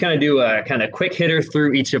time, we're just going to do a kind of quick hitter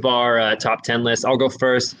through each of our top 10 lists. I'll go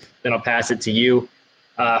first, then I'll pass it to you.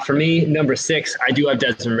 For me, number 6, I do have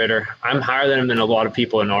Desmond Ridder. I'm higher than him than a lot of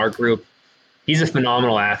people in our group. He's a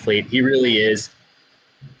phenomenal athlete. He really is.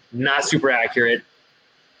 Not super accurate.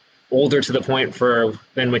 Older to the point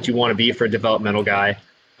than what you want to be for a developmental guy,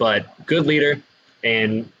 but good leader,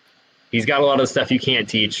 and he's got a lot of stuff you can't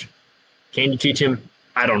teach. Can you teach him?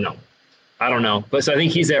 I don't know. But so I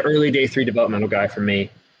think he's an early day 3 developmental guy for me.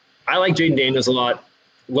 I like Jaden Daniels a lot.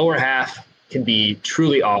 Lower half can be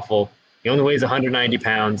truly awful. He only weighs 190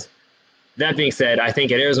 pounds. That being said, I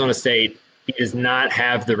think at Arizona State, he does not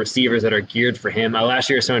have the receivers that are geared for him. Last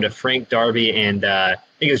year, I saw him to Frank Darby and I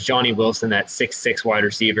think it was Johnny Wilson, that 6'6" wide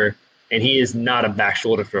receiver, and he is not a back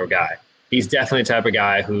shoulder throw guy. He's definitely the type of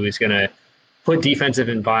guy who is going to put defensive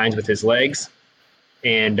in binds with his legs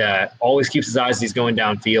and always keeps his eyes as he's going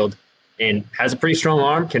downfield and has a pretty strong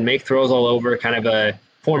arm, can make throws all over, kind of a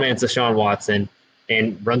poor man's Deshaun Watson,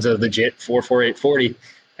 and runs a legit 4.48 40.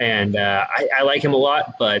 And I like him a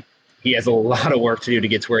lot, but he has a lot of work to do to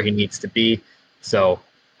get to where he needs to be. So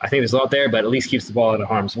I think there's a lot there, but at least keeps the ball out of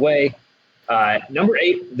harm's way. Number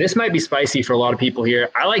 8, this might be spicy for a lot of people here.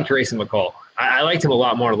 I like Grayson McCall. I liked him a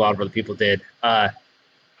lot more than a lot of other people did. I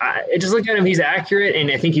just looked at him. He's accurate, and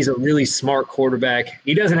I think he's a really smart quarterback.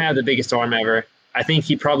 He doesn't have the biggest arm ever. I think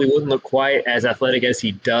he probably wouldn't look quite as athletic as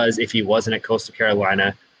he does if he wasn't at Coastal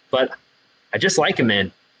Carolina. But I just like him,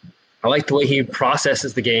 man. I like the way he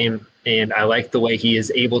processes the game, and I like the way he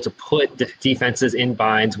is able to put defenses in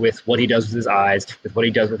binds with what he does with his eyes, with what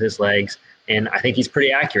he does with his legs, and I think he's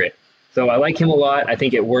pretty accurate. So I like him a lot. I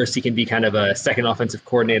think at worst he can be kind of a second offensive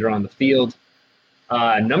coordinator on the field.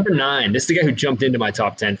 Number 9, this is the guy who jumped into my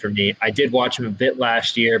top 10 for me. I did watch him a bit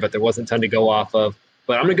last year, but there wasn't a ton to go off of.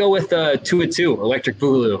 But I'm going to go with Tua 2, Electric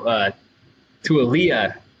Boogaloo,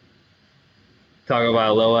 Tualia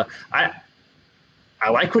Tagovailoa. I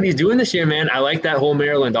like what he's doing this year, man. I like that whole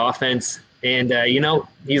Maryland offense. And,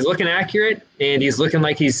 he's looking accurate, and he's looking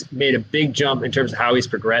like he's made a big jump in terms of how he's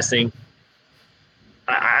progressing.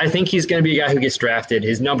 I think he's going to be a guy who gets drafted.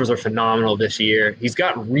 His numbers are phenomenal this year. He's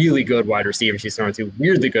got really good wide receivers. He's throwing to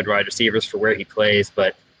weirdly good wide receivers for where he plays.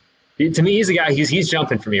 But to me, he's a guy, he's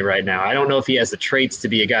jumping for me right now. I don't know if he has the traits to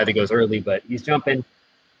be a guy that goes early, but he's jumping.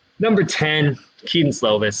 Number 10, Keaton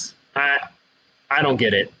Slovis. I don't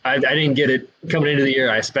get it. I didn't get it coming into the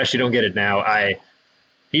year. I especially don't get it now.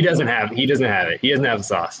 He doesn't have it. He doesn't have the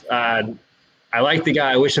sauce. I like the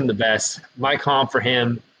guy. I wish him the best. My comp for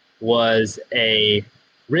him was a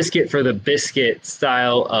risk it for the biscuit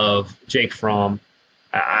style of Jake Fromm.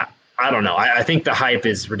 I don't know. I think the hype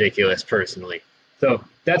is ridiculous personally. So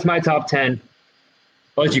that's my top 10.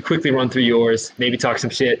 I'll let you quickly run through yours, maybe talk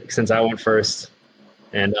some shit since I went first,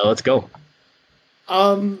 and let's go.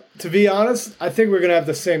 To be honest, I think we're going to have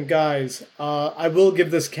the same guys. I will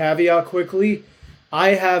give this caveat quickly. I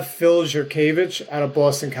have Phil Jurkovec out of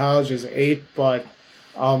Boston College as 8, but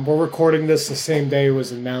we're recording this the same day it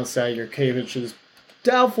was announced that Jurkovec is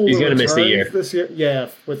doubtful he's to going to miss the year this year. Yeah,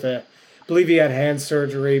 I believe he had hand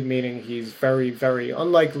surgery, meaning he's very, very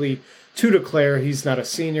unlikely to declare. He's not a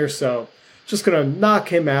senior, so just going to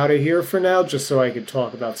knock him out of here for now, just so I could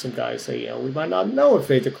talk about some guys that we might not know if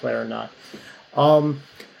they declare or not.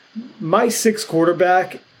 My 6th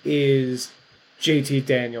quarterback is JT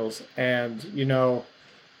Daniels, and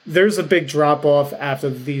there's a big drop off after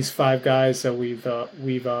these 5 guys that we've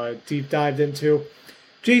deep dived into.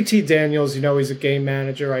 JT Daniels, he's a game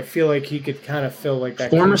manager. I feel like he could kind of fill like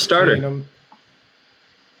that former starter.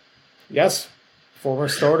 Yes, former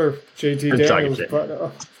starter JT Daniels,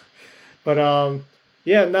 but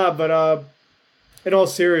in all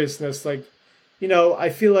seriousness, I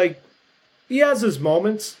feel like he has his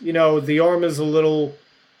moments. The arm is a little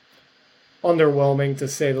underwhelming to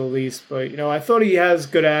say the least, but I thought he has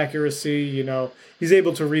good accuracy. He's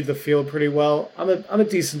able to read the field pretty well. I'm a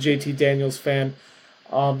decent JT Daniels fan.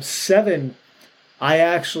 7, I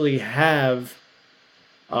actually have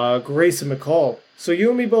Grayson McCall. So you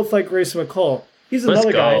and me both like Grayson McCall. He's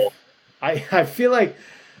another guy. I feel like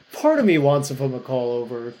part of me wants to put McCall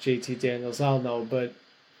over JT Daniels. I don't know.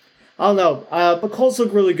 McCall's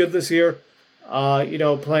looked really good this year.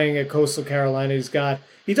 Playing at Coastal Carolina,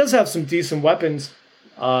 he does have some decent weapons.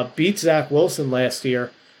 Beat Zach Wilson last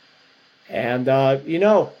year, and I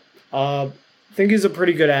think he's a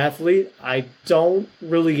pretty good athlete. I don't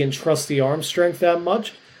really entrust the arm strength that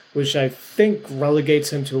much, which I think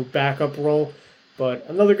relegates him to a backup role. But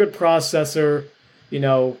another good processor,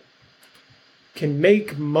 can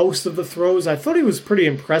make most of the throws. I thought he was pretty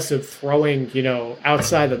impressive throwing,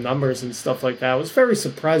 outside the numbers and stuff like that. I was very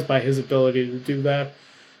surprised by his ability to do that.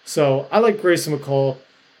 So I like Grayson McCall.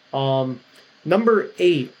 Number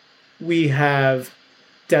 8, we have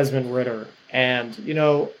Desmond Ridder. And,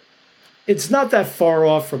 it's not that far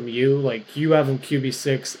off from you. Like, you have him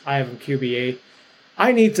QB6, I have him QB8.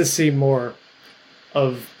 I need to see more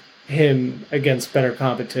of him against better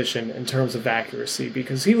competition in terms of accuracy,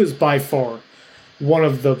 because he was by far one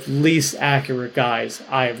of the least accurate guys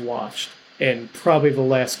I have watched in probably the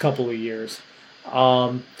last couple of years.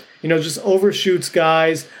 Just overshoots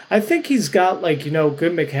guys. I think he's got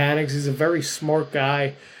good mechanics. He's a very smart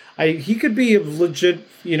guy. He could be a legit,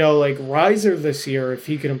 riser this year if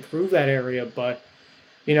he can improve that area, but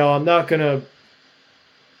I'm not gonna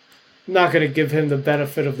give him the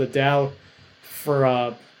benefit of the doubt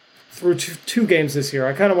for through two games this year.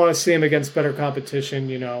 I kind of want to see him against better competition.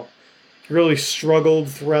 He really struggled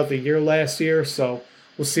throughout the year last year, so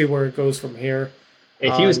we'll see where it goes from here.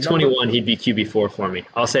 If he was 21, he'd be QB4 for me.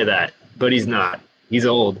 I'll say that, but he's not. He's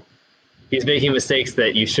old. He's making mistakes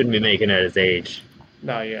that you shouldn't be making at his age.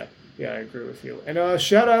 No, yeah, I agree with you. And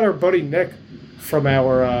shout out our buddy Nick from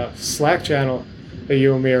our Slack channel. that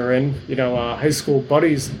you and me are in. High school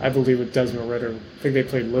buddies, I believe, with Desmond Ritter. I think they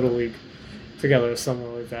played Little League together or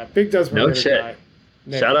something like that. Big Desmond No Ritter shit. guy.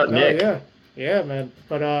 Nick. Shout out Nick. Yeah. Yeah, man.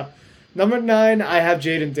 But number 9, I have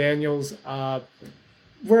Jaden Daniels.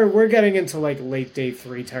 We're getting into like late day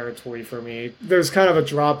 3 territory for me. There's kind of a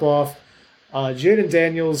drop off. Jaden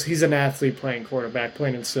Daniels, he's an athlete playing quarterback,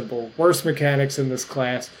 plain and simple. Worst mechanics in this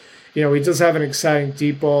class. He does have an exciting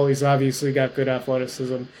deep ball. He's obviously got good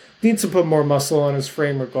athleticism. Needs to put more muscle on his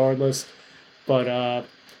frame regardless. But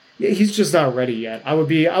yeah, he's just not ready yet. I would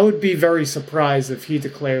be very surprised if he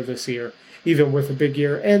declared this year, even with a big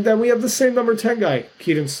year. And then we have the same number 10 guy,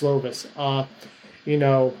 Keaton Slovis.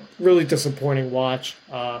 Really disappointing watch.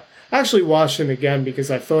 I actually watched him again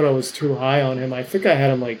because I thought I was too high on him. I think I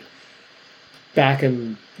had him like back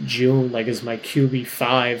in June, like as my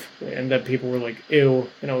QB5, and then people were like, ew.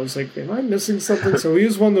 And I was like, am I missing something? So he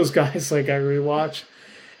was one of those guys like I rewatch.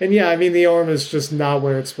 And yeah, I mean, the arm is just not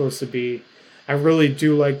where it's supposed to be. I really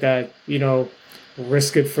do like that,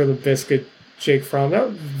 risk it for the biscuit, Jake Fromm. That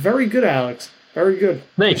was very good, Alex. Very good.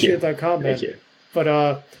 Thank you. Appreciate that comment. Thank you.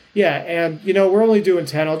 But yeah, and we're only doing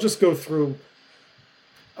 10. I'll just go through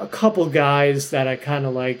a couple guys that I kind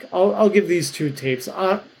of like. I'll give these 2 takes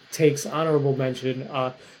honorable mention.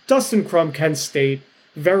 Dustin Crum, Kent State,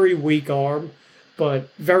 very weak arm, but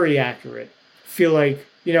very accurate. Feel like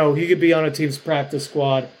he could be on a team's practice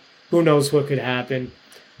squad. Who knows what could happen?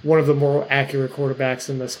 One of the more accurate quarterbacks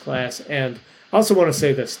in this class. And I also want to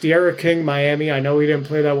say this: De'Ara King, Miami. I know he didn't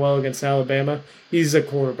play that well against Alabama. He's a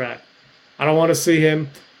quarterback. I don't want to see him.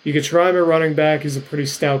 You could try him at running back. He's a pretty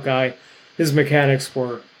stout guy. His mechanics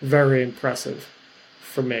were very impressive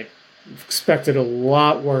for me. Expected a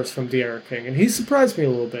lot worse from De'Ara King, and he surprised me a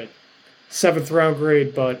little bit. 7th round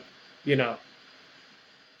grade, but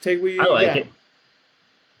take what you I like get. it.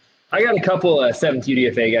 I got a couple 7th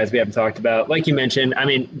UDFA guys we haven't talked about. Like you mentioned, I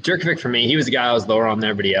mean, Jerkovic for me, he was the guy I was lower on than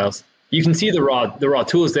everybody else. You can see the raw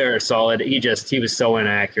tools there are solid. He was so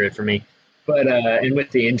inaccurate for me. But and with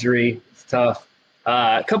the injury, it's tough.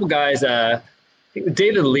 A couple guys,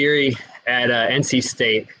 David Leary at NC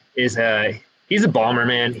State is he's a bomber,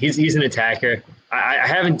 man. He's an attacker. I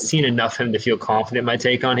haven't seen enough of him to feel confident in my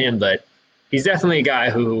take on him, but he's definitely a guy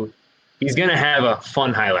who he's going to have a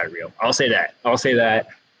fun highlight reel. I'll say that.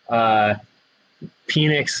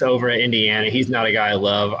 Penix over at Indiana, he's not a guy I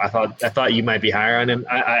love. I thought you might be higher on him.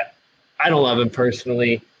 I don't love him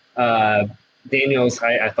personally. Daniels,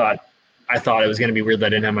 I thought it was going to be weird that I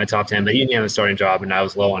didn't have my top 10, but he didn't have a starting job, and I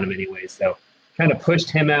was low on him anyway. So kind of pushed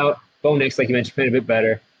him out. Bo Nix, like you mentioned, played a bit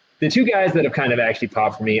better. The 2 guys that have kind of actually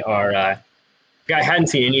popped for me are a guy I hadn't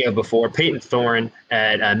seen any of before. Peyton Thorne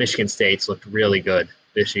at Michigan State's looked really good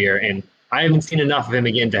this year, and I haven't seen enough of him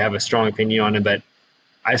again to have a strong opinion on him, but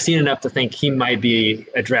I've seen enough to think he might be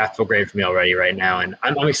a draftable grade for me already right now, and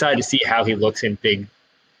I'm excited to see how he looks in Big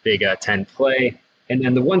 10 play. And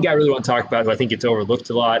then the one guy I really want to talk about, who I think gets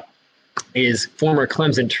overlooked a lot, is former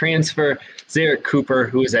Clemson transfer Zerrick Cooper,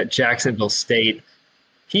 who is at Jacksonville State.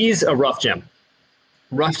 He's a rough gem,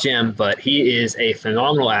 but he is a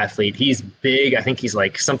phenomenal athlete. He's big. I think he's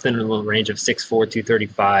like something in the range of 6'4",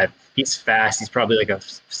 235. He's fast. He's probably like a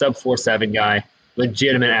sub 4.7 guy.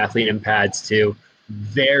 Legitimate athlete in pads too.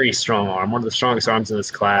 Very strong arm. One of the strongest arms in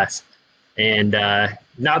this class. And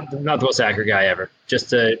not the most accurate guy ever.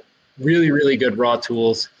 Just a really, really good raw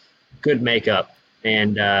tools, good makeup,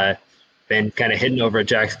 and then kind of hidden over at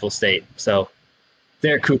Jacksonville State. So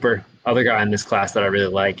Zerrick Cooper, other guy in this class that I really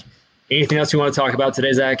like. Anything else you want to talk about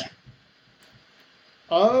today, Zach?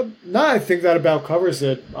 No, I think that about covers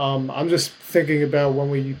it. I'm just thinking about when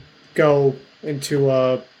we go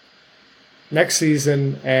into next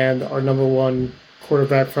season, and our number 1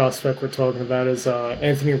 quarterback prospect we're talking about is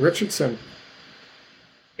Anthony Richardson.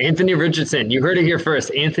 Anthony Richardson. You heard it here first.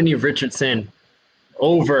 Anthony Richardson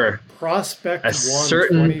over Prospect a 1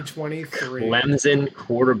 certain 2023. Clemson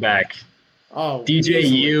quarterback. Oh,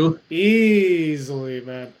 DJU. Easily,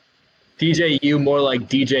 man. DJU, more like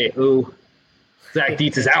DJ Ooh. Zach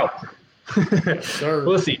Dietz is out. Sure.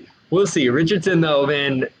 We'll see. Richardson, though,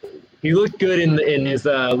 man, he looked good in his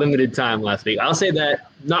limited time last week. I'll say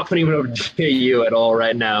that. Not putting him over DJU at all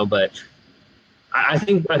right now, but I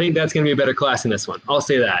think that's going to be a better class in this one. I'll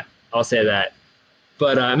say that.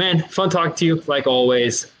 But, man, fun talking to you, like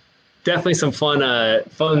always. Definitely some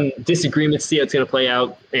fun disagreements, see how it's going to play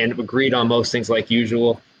out, and agreed on most things like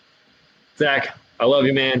usual. Zach, I love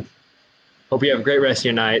you, man. Hope you have a great rest of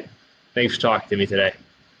your night. Thanks for talking to me today.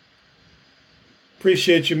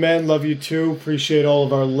 Appreciate you, man. Love you too. Appreciate all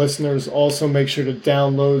of our listeners. Also, make sure to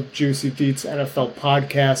download Juicy Deets NFL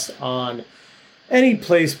podcast on any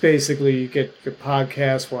place, basically. You get your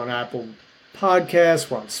podcast. We're on Apple Podcasts.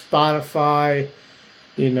 We're on Spotify.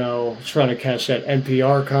 Trying to catch that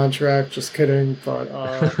NPR contract. Just kidding. But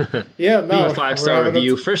yeah, no. Leave a 5-star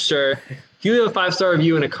review for sure. If you leave a 5-star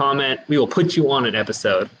review and a comment, we will put you on an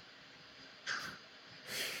episode.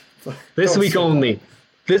 This week only.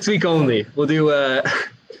 We'll do a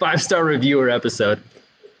 5-star reviewer episode.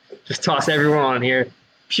 Just toss everyone on here.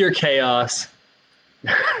 Pure chaos.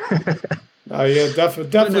 Yeah,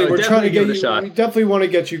 definitely. We're trying to get it a shot. We definitely want to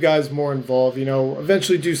get you guys more involved.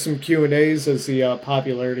 Eventually do some Q&As as the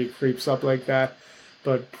popularity creeps up like that.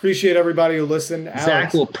 But appreciate everybody who listened.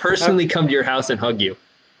 Zach will personally come to your house and hug you.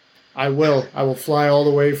 I will. I will fly all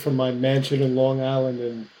the way from my mansion in Long Island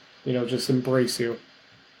and just embrace you.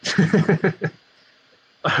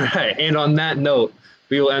 All right. And on that note,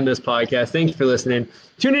 we will end this podcast. Thanks for listening.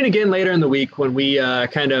 Tune in again later in the week when we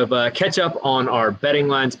catch up on our betting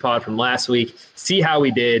lines pod from last week, see how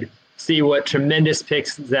we did, see what tremendous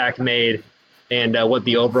picks Zach made, and what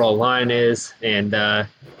the overall line is, and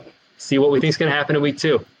see what we think is going to happen in week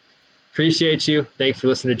 2. Appreciate you. Thanks for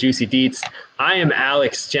listening to Juicy Deets. I am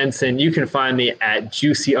Alex Jensen. You can find me at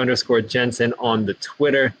juicy_Jensen on the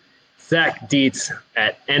Twitter. Zach Deets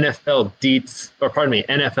at NFL_Deets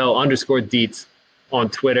on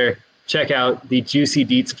Twitter. Check out the Juicy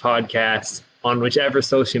Deets podcast on whichever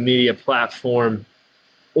social media platform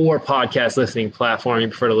or podcast listening platform you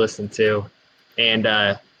prefer to listen to. And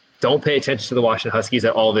don't pay attention to the Washington Huskies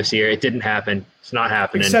at all this year. It didn't happen. It's not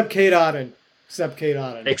happening. Except Cade Otton.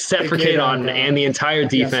 Except for Cade Otton and the entire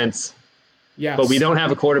defense. Yes. But we don't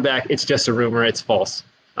have a quarterback. It's just a rumor. It's false.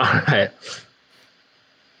 All right.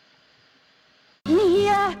 Me,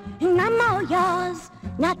 and I'm all yours.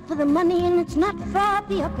 Not for the money and it's not for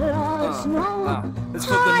the applause. No. Let's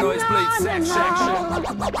put the noise plate section. I look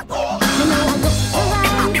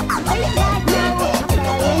around, way back now.